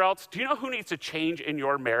finger somewhere else. Do you know who needs to change in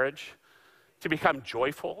your marriage to become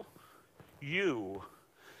joyful? You.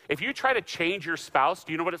 If you try to change your spouse,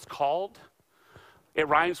 do you know what it's called? It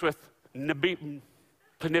rhymes with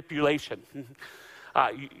manipulation.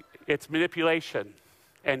 It's manipulation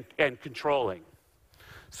and controlling.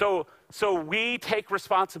 So we take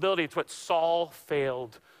responsibility. It's what Saul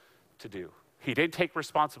failed to do. He didn't take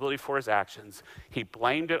responsibility for his actions. He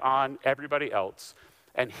blamed it on everybody else.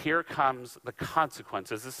 And here comes the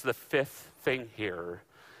consequences. This is the fifth thing here.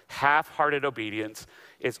 half-hearted obedience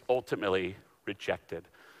is ultimately rejected.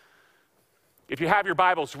 If you have your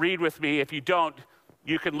Bibles, read with me. If you don't,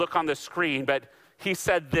 you can look on the screen. But he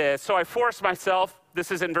said this, so I forced myself,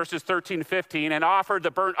 this is in verses 13 to 15, and offered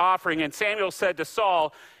the burnt offering. And Samuel said to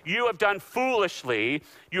Saul, you have done foolishly.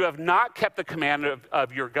 You have not kept the command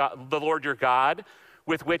of your God, the Lord your God,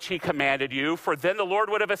 with which he commanded you. For then the Lord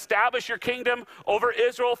would have established your kingdom over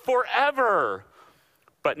Israel forever.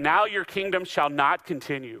 But now your kingdom shall not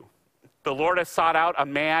continue. The Lord has sought out a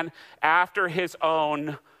man after his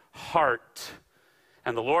own heart.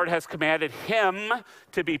 And the Lord has commanded him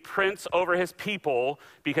to be prince over his people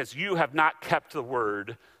because you have not kept the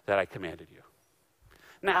word that I commanded you.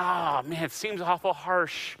 Now, man, it seems awful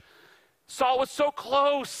harsh. Saul was so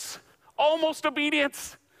close, almost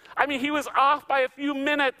obedience. I mean, he was off by a few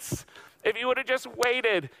minutes. If he would have just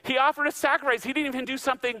waited, he offered a sacrifice. He didn't even do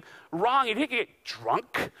something wrong. He didn't get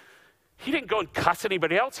drunk. He didn't go and cuss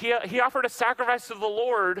anybody else. He offered a sacrifice to the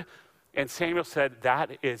Lord. And Samuel said,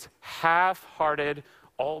 that is half-hearted,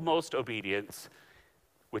 almost obedience,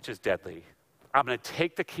 which is deadly. I'm going to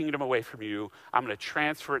take the kingdom away from you. I'm going to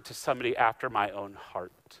transfer it to somebody after my own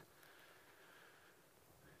heart.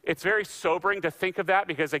 It's very sobering to think of that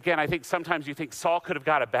because, again, I think sometimes you think Saul could have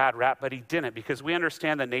got a bad rap, but he didn't because we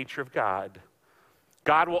understand the nature of God.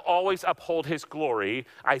 God will always uphold his glory.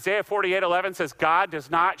 Isaiah 48:11 says, God does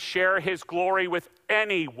not share his glory with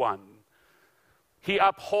anyone. He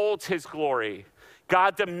upholds his glory.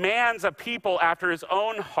 God demands a people after his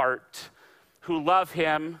own heart who love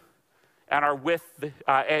him and are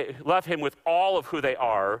love him with all of who they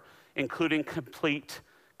are, including complete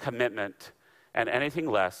commitment. And anything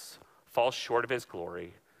less falls short of his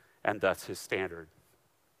glory and thus his standard.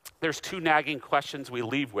 There's two nagging questions we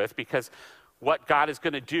leave with because what God is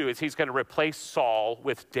going to do is he's going to replace Saul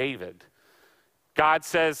with David. God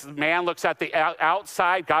says, man looks at the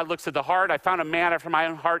outside, God looks at the heart. I found a man after my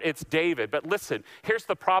own heart, it's David. But listen, here's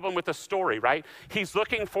the problem with the story, right? He's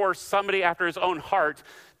looking for somebody after his own heart.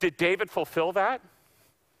 Did David fulfill that?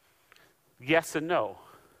 Yes and no.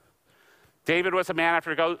 David was a man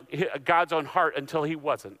after God's own heart until he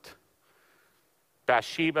wasn't.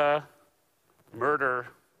 Bathsheba, murder,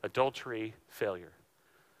 adultery, failure.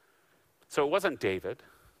 So it wasn't David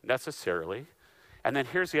necessarily. And then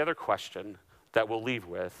here's the other question that we'll leave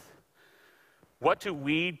with. What do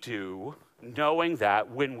we do knowing that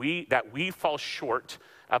we fall short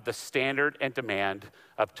of the standard and demand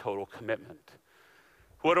of total commitment?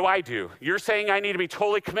 What do? You're saying I need to be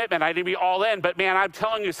totally commitment. I need to be all in. But man, I'm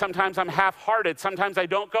telling you, sometimes I'm half-hearted. Sometimes I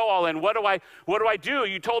don't go all in. What do I do?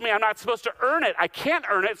 You told me I'm not supposed to earn it. I can't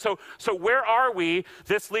earn it. So where are we?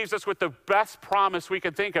 This leaves us with the best promise we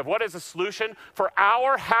can think of. What is the solution for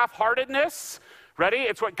our half-heartedness? Ready?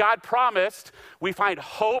 It's what God promised. We find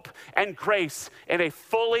hope and grace in a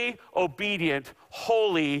fully obedient,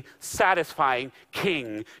 holy, satisfying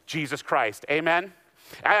King, Jesus Christ. Amen?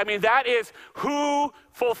 I mean, that is who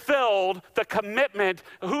fulfilled the commitment,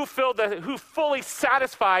 who fully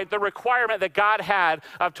satisfied the requirement that God had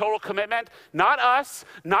of total commitment. Not us,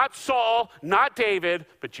 not Saul, not David,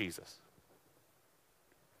 but Jesus.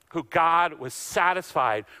 Who God was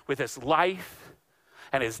satisfied with his life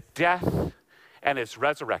and his death and his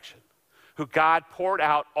resurrection, who God poured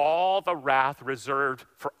out all the wrath reserved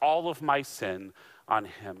for all of my sin on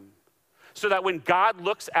him. So that when God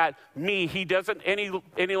looks at me, he doesn't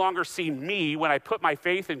any longer see me when I put my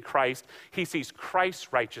faith in Christ. He sees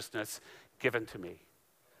Christ's righteousness given to me.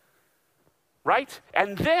 Right?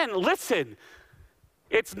 And then, listen,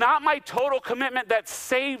 it's not my total commitment that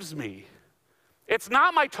saves me. It's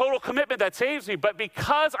not my total commitment that saves me, but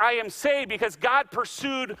because I am saved, because God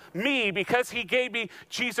pursued me, because he gave me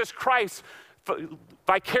Jesus Christ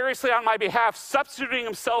vicariously on my behalf, substituting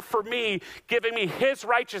himself for me, giving me his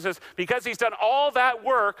righteousness, because he's done all that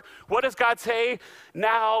work, what does God say?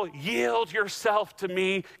 Now yield yourself to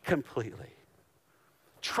me completely.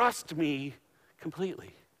 Trust me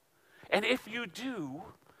completely. And if you do,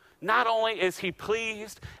 not only is he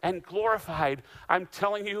pleased and glorified, I'm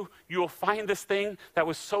telling you, you will find this thing that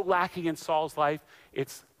was so lacking in Saul's life.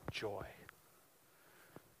 It's joy.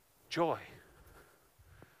 Joy.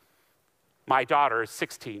 My daughter is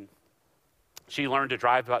 16. She learned to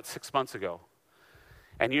drive about 6 months ago.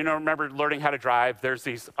 And remember learning how to drive, there's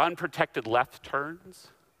these unprotected left turns.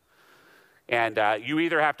 And you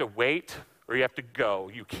either have to wait or you have to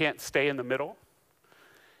go. You can't stay in the middle.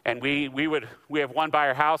 And we have one by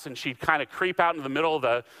our house, and she'd kind of creep out into the middle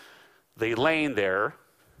of the lane there.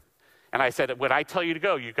 And I said, when I tell you to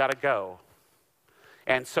go, you got to go.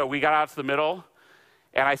 And so we got out to the middle,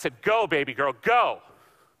 and I said, go, baby girl, go.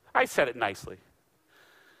 I said it nicely.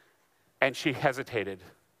 And she hesitated.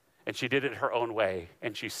 And she did it her own way,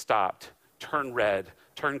 and she stopped, turned red,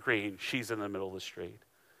 turned green. She's in the middle of the street.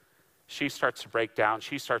 She starts to break down.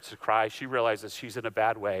 She starts to cry. She realizes she's in a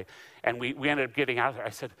bad way. And we ended up getting out of there. I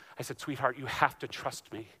said, sweetheart, you have to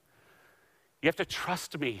trust me. You have to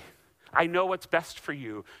trust me. I know what's best for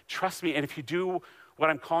you. Trust me. And if you do what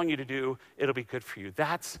I'm calling you to do, it'll be good for you.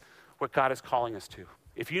 That's what God is calling us to.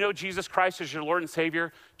 If you know Jesus Christ as your Lord and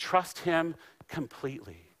Savior, trust him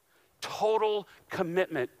completely. Total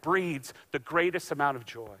commitment breeds the greatest amount of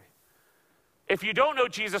joy. If you don't know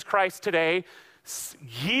Jesus Christ today,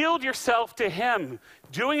 yield yourself to him,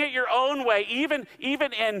 doing it your own way, even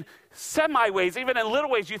in semi-ways, even in little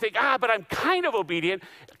ways. You think, but I'm kind of obedient.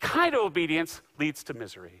 Kind of obedience leads to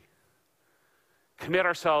misery. Commit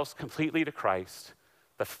ourselves completely to Christ,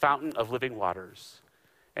 the fountain of living waters,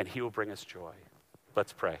 and he will bring us joy.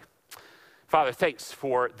 Let's pray. Father, thanks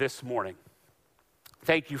for this morning.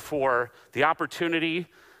 Thank you for the opportunity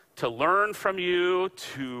to learn from you,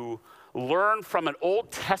 to learn from an Old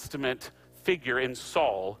Testament figure in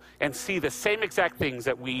Saul and see the same exact things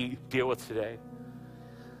that we deal with today.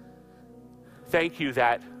 Thank you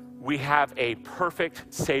that we have a perfect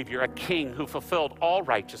Savior, a King who fulfilled all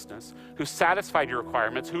righteousness, who satisfied your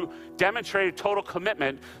requirements, who demonstrated total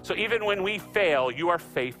commitment. So even when we fail, you are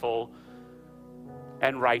faithful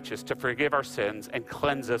and righteous to forgive our sins and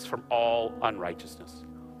cleanse us from all unrighteousness.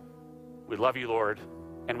 We love you, Lord,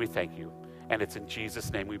 and we thank you. And it's in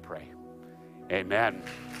Jesus' name we pray. Amen.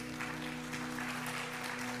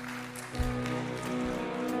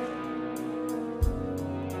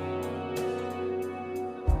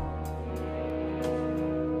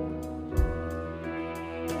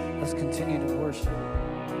 Let's continue to worship.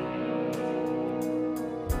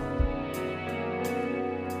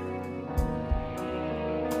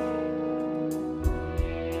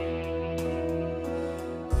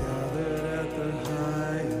 Gathered at the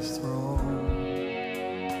highest throne,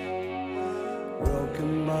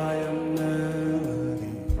 welcomed by a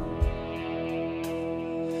melody,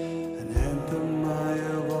 an anthem I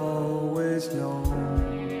have always known,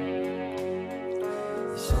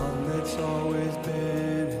 a song that's always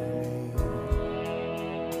been in me.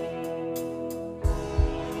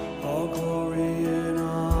 All glory and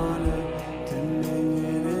honor,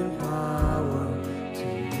 dominion and power to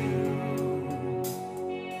you.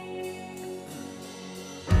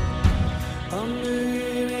 A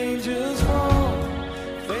million angels fall,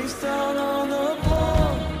 face down on the floor,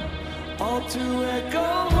 all to echo,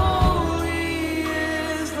 holy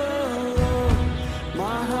is the Lord.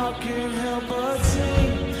 My heart can't help but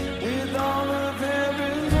sing with all of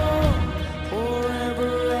heaven's roar,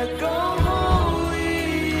 forever echo,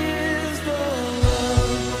 holy is the Lord.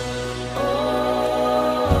 Oh,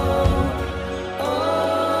 oh,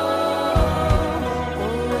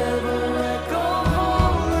 forever echo,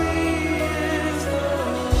 holy is the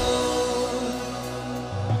Lord.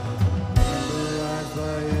 Memorized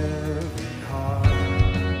by every heart,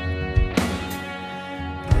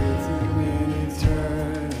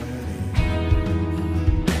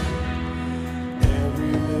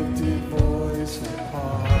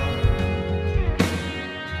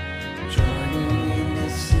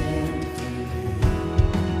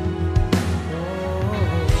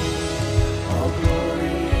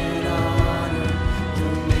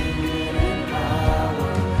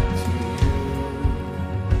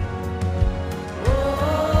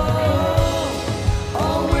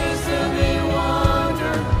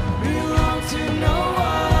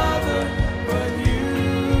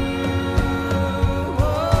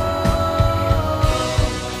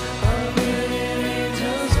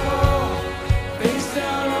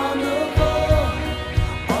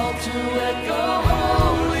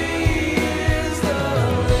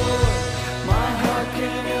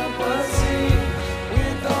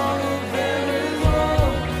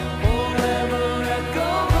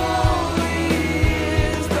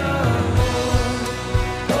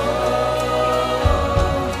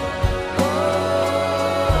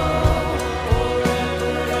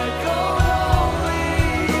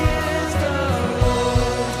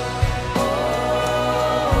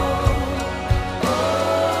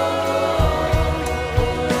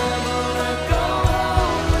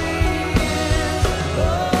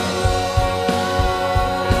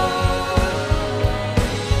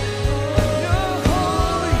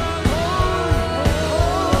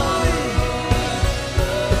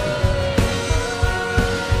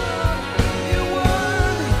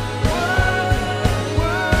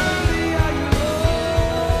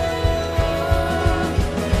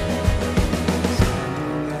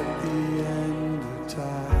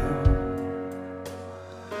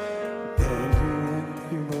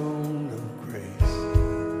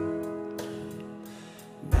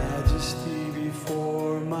 majesty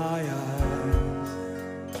before my eyes.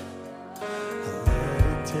 I let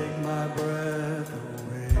it take my breath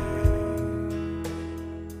away.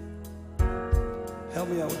 Help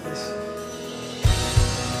me out with this.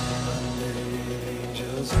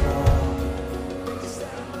 Angels fall.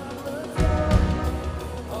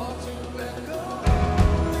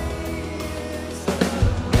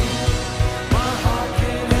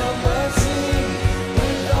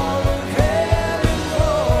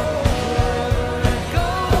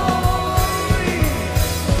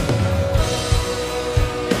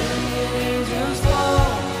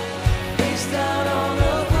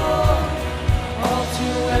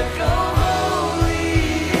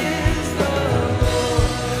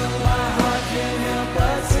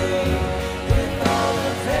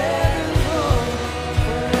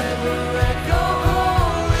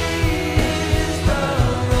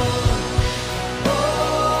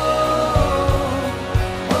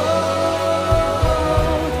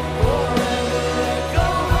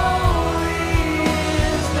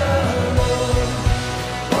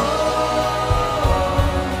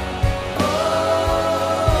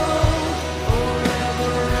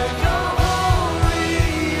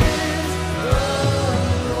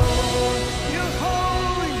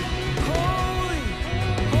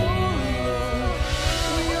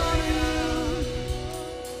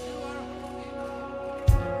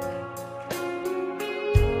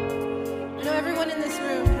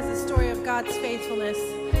 God's faithfulness.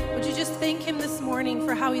 Would you just thank him this morning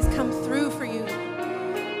for how he's come through for you?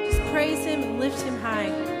 Just praise him and lift him high.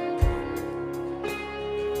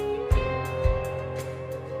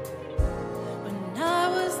 When I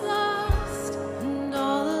was lost and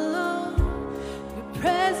all alone, your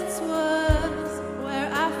presence was where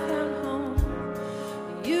I found home.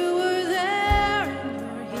 You were there and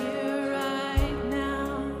you're here right now.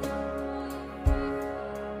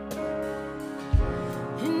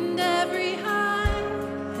 In every high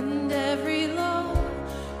and every low,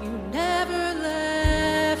 you never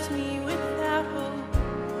left me without hope.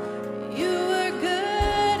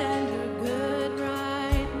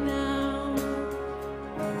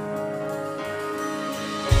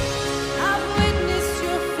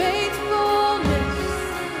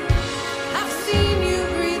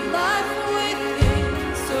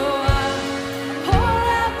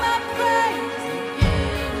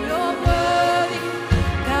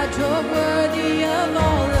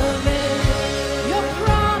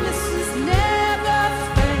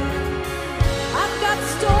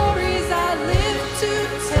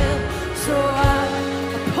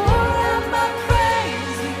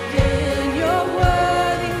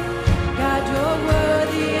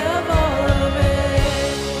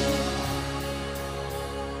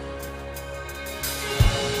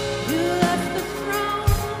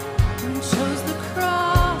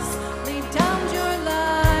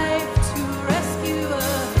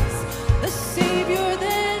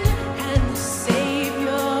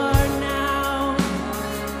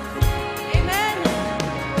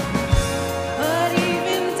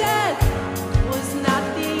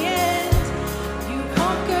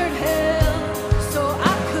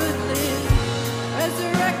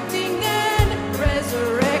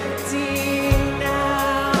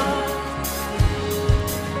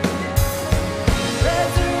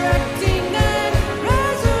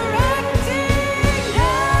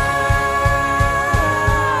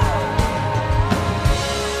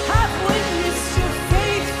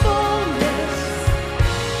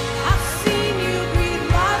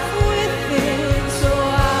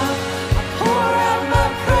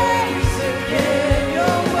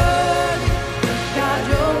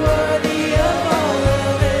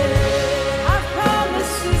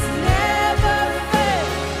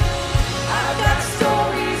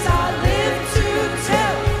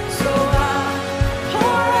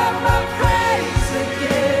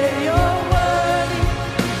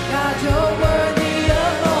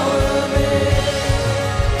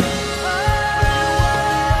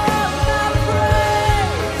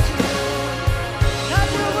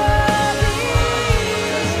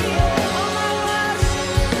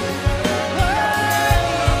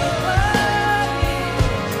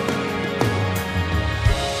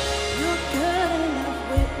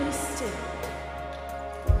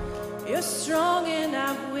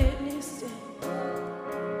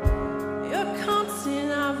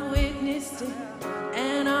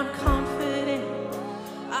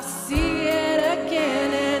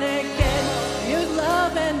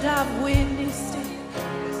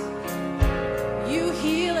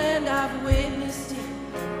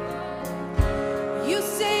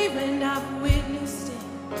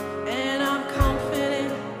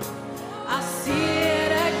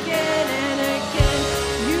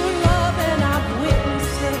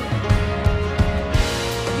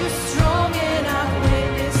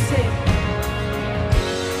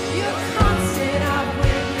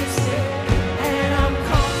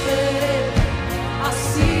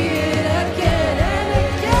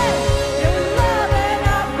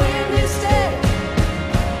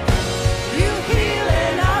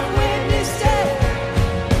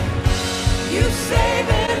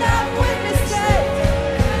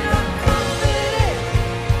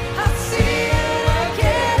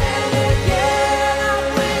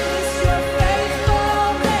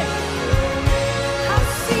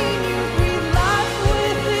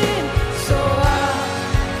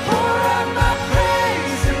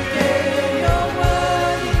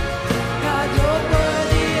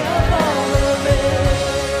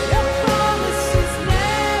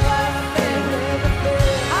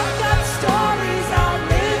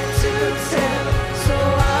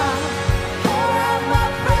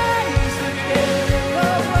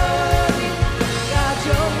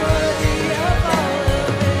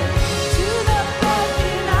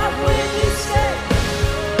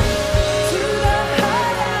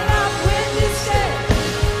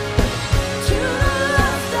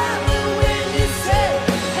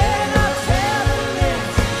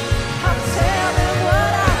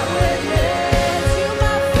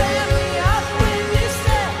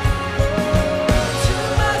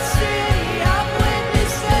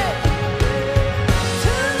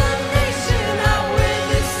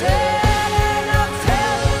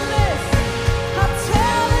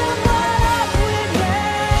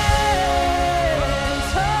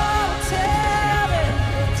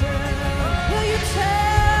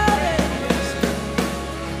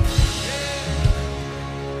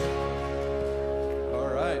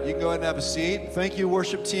 a seat. Thank you,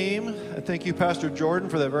 worship team, and thank you, Pastor Jordan,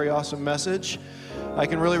 for that very awesome message. I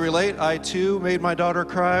can really relate. I, too, made my daughter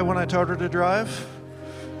cry when I taught her to drive.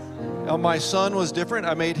 Now, my son was different.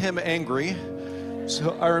 I made him angry.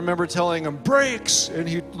 So I remember telling him, brakes! And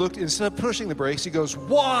he looked, instead of pushing the brakes, he goes,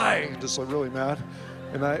 why? Just like really mad.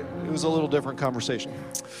 And it was a little different conversation.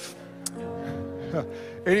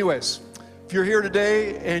 Anyways, if you're here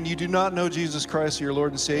today and you do not know Jesus Christ as your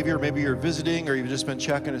Lord and Savior, maybe you're visiting or you've just been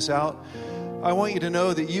checking us out, I want you to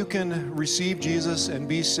know that you can receive Jesus and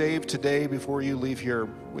be saved today before you leave here,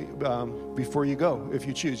 before you go, if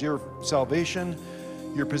you choose. Your salvation,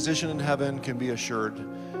 your position in heaven can be assured.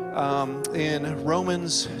 In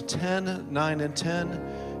Romans 10, 9 and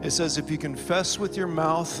 10, it says, if you confess with your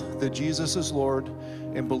mouth that Jesus is Lord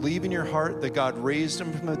and believe in your heart that God raised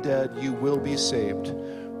him from the dead, you will be saved.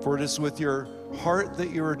 For it is with your heart that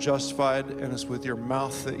you are justified, and it's with your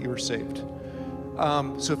mouth that you are saved.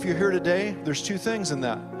 So if you're here today, there's two things in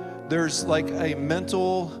that. There's like a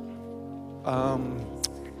mental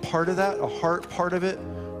part of that, a heart part of it,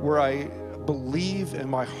 where I believe in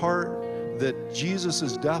my heart that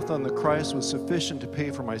Jesus' death on the cross was sufficient to pay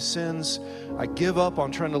for my sins. I give up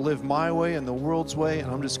on trying to live my way and the world's way,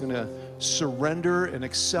 and I'm just going to surrender and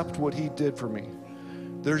accept what he did for me.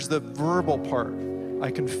 There's the verbal part. I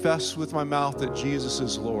confess with my mouth that Jesus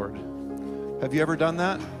is Lord. Have you ever done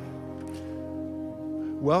that?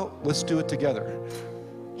 Well, let's do it together.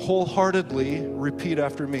 Wholeheartedly repeat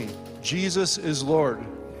after me. Jesus is Lord.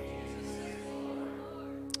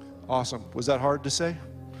 Awesome. Was that hard to say?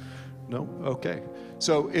 No? Okay.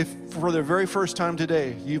 So if for the very first time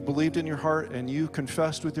today you've believed in your heart and you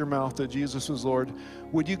confessed with your mouth that Jesus is Lord,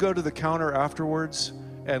 would you go to the counter afterwards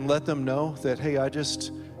and let them know that, hey, I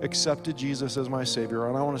just accepted Jesus as my Savior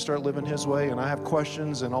and I want to start living his way and I have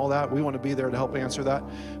questions and all that? We want to be there to help answer that.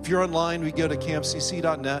 If you're online, we go to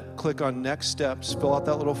campcc.net, click on Next Steps, fill out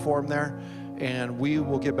that little form there, and we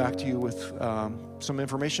will get back to you with some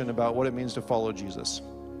information about what it means to follow Jesus.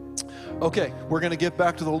 Okay, we're going to get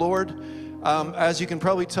back to the Lord. As you can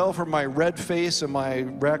probably tell from my red face and my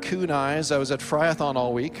raccoon eyes, I was at Fryathon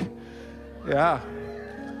all week. Yeah,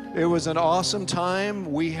 it was an awesome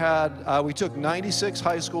time. We took 96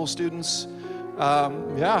 high school students.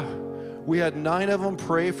 We had 9 of them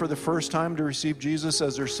pray for the first time to receive Jesus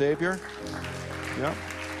as their Savior. Yeah.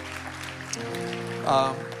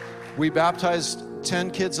 We baptized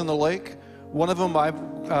 10 kids in the lake. One of them, I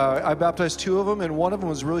baptized 2 of them, and one of them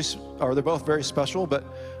was they're both very special, but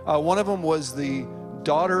one of them was the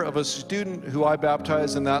daughter of a student who I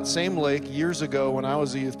baptized in that same lake years ago when I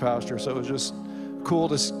was a youth pastor, so it was just cool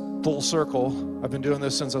to full circle. I've been doing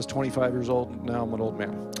this since I was 25 years old, and now I'm an old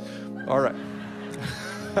man. All right.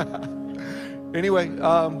 Anyway,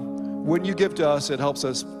 when you give to us, it helps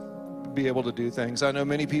us be able to do things. I know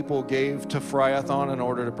many people gave to Fryathon in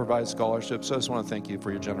order to provide scholarships, so I just want to thank you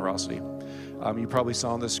for your generosity. You probably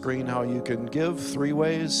saw on the screen how you can give 3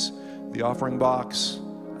 ways. The offering box,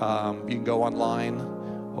 you can go online,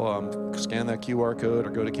 scan that QR code,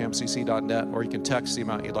 or go to campcc.net, or you can text the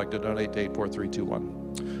amount you'd like to donate to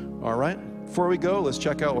 84321. All right, before we go, let's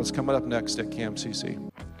check out what's coming up next at CAMCC.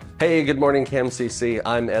 Hey, good morning, CAMCC.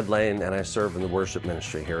 I'm Ed Lane, and I serve in the worship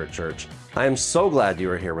ministry here at church. I am so glad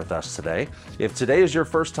you are here with us today. If today is your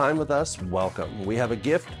first time with us, welcome. We have a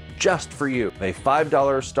gift just for you, a $5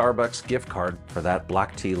 Starbucks gift card for that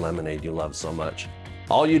black tea lemonade you love so much.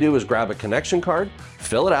 All you do is grab a connection card,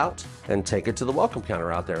 fill it out, and take it to the welcome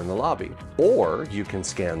counter out there in the lobby. Or you can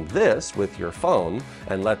scan this with your phone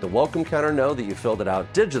and let the welcome counter know that you filled it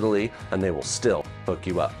out digitally, and they will still hook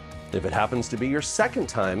you up. If it happens to be your second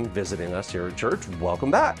time visiting us here at church,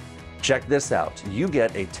 welcome back. Check this out. You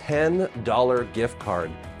get a $10 gift card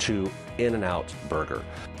to In-N-Out Burger.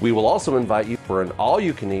 We will also invite you for an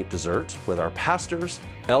all-you-can-eat dessert with our pastors,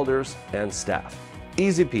 elders, and staff.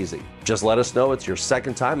 Easy peasy. Just let us know it's your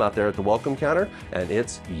second time out there at the welcome counter and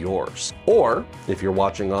it's yours. Or if you're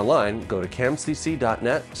watching online, go to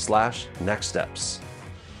campcc.net/nextsteps.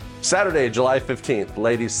 Saturday, July 15th,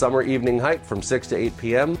 ladies' summer evening hike from 6 to 8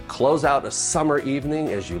 p.m. Close out a summer evening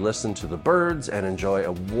as you listen to the birds and enjoy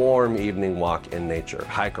a warm evening walk in nature.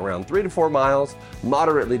 Hike around 3 to 4 miles,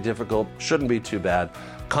 moderately difficult, shouldn't be too bad.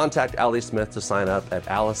 Contact Allie Smith to sign up at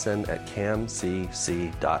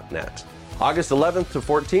allison@camcc.net. August 11th to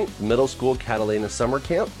 14th, Middle School Catalina Summer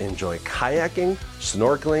Camp. Enjoy kayaking,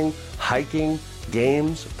 snorkeling, hiking,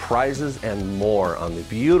 games, prizes, and more on the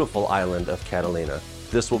beautiful island of Catalina.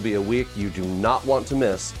 This will be a week you do not want to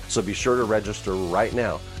miss, so be sure to register right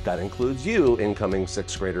now. That includes you incoming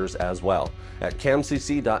 6th graders as well. At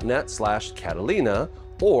camcc.net/Catalina,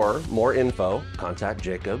 or more info, contact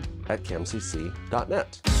Jacob at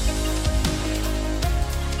camcc.net.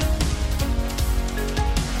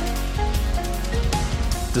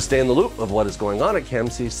 To stay in the loop of what is going on at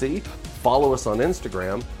CAMCC, follow us on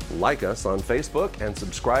Instagram, like us on Facebook, and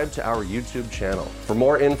subscribe to our YouTube channel. For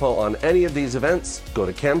more info on any of these events, go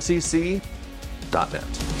to camcc.net.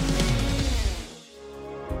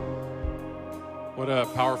 What a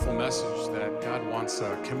powerful message that God wants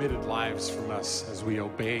committed lives from us as we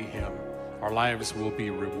obey Him. Our lives will be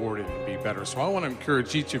rewarded and be better. So I want to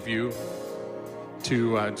encourage each of you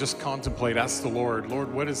to just contemplate, ask the Lord,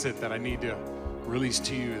 Lord, what is it that I need to release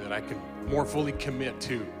to you that I can more fully commit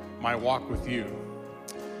to my walk with you?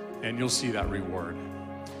 And you'll see that reward.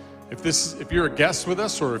 If you're a guest with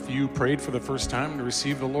us, or if you prayed for the first time to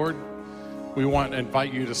receive the Lord, we want to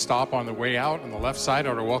invite you to stop on the way out on the left side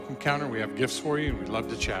at our welcome counter. We have gifts for you, and we'd love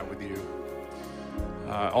to chat with you.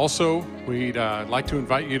 Also, we'd like to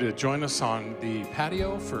invite you to join us on the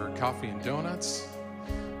patio for coffee and donuts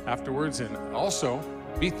afterwards. And also,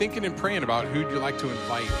 be thinking and praying about who'd you like to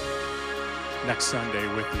invite next Sunday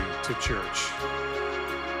with you to church.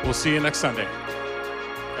 We'll see you next Sunday.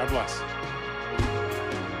 God bless.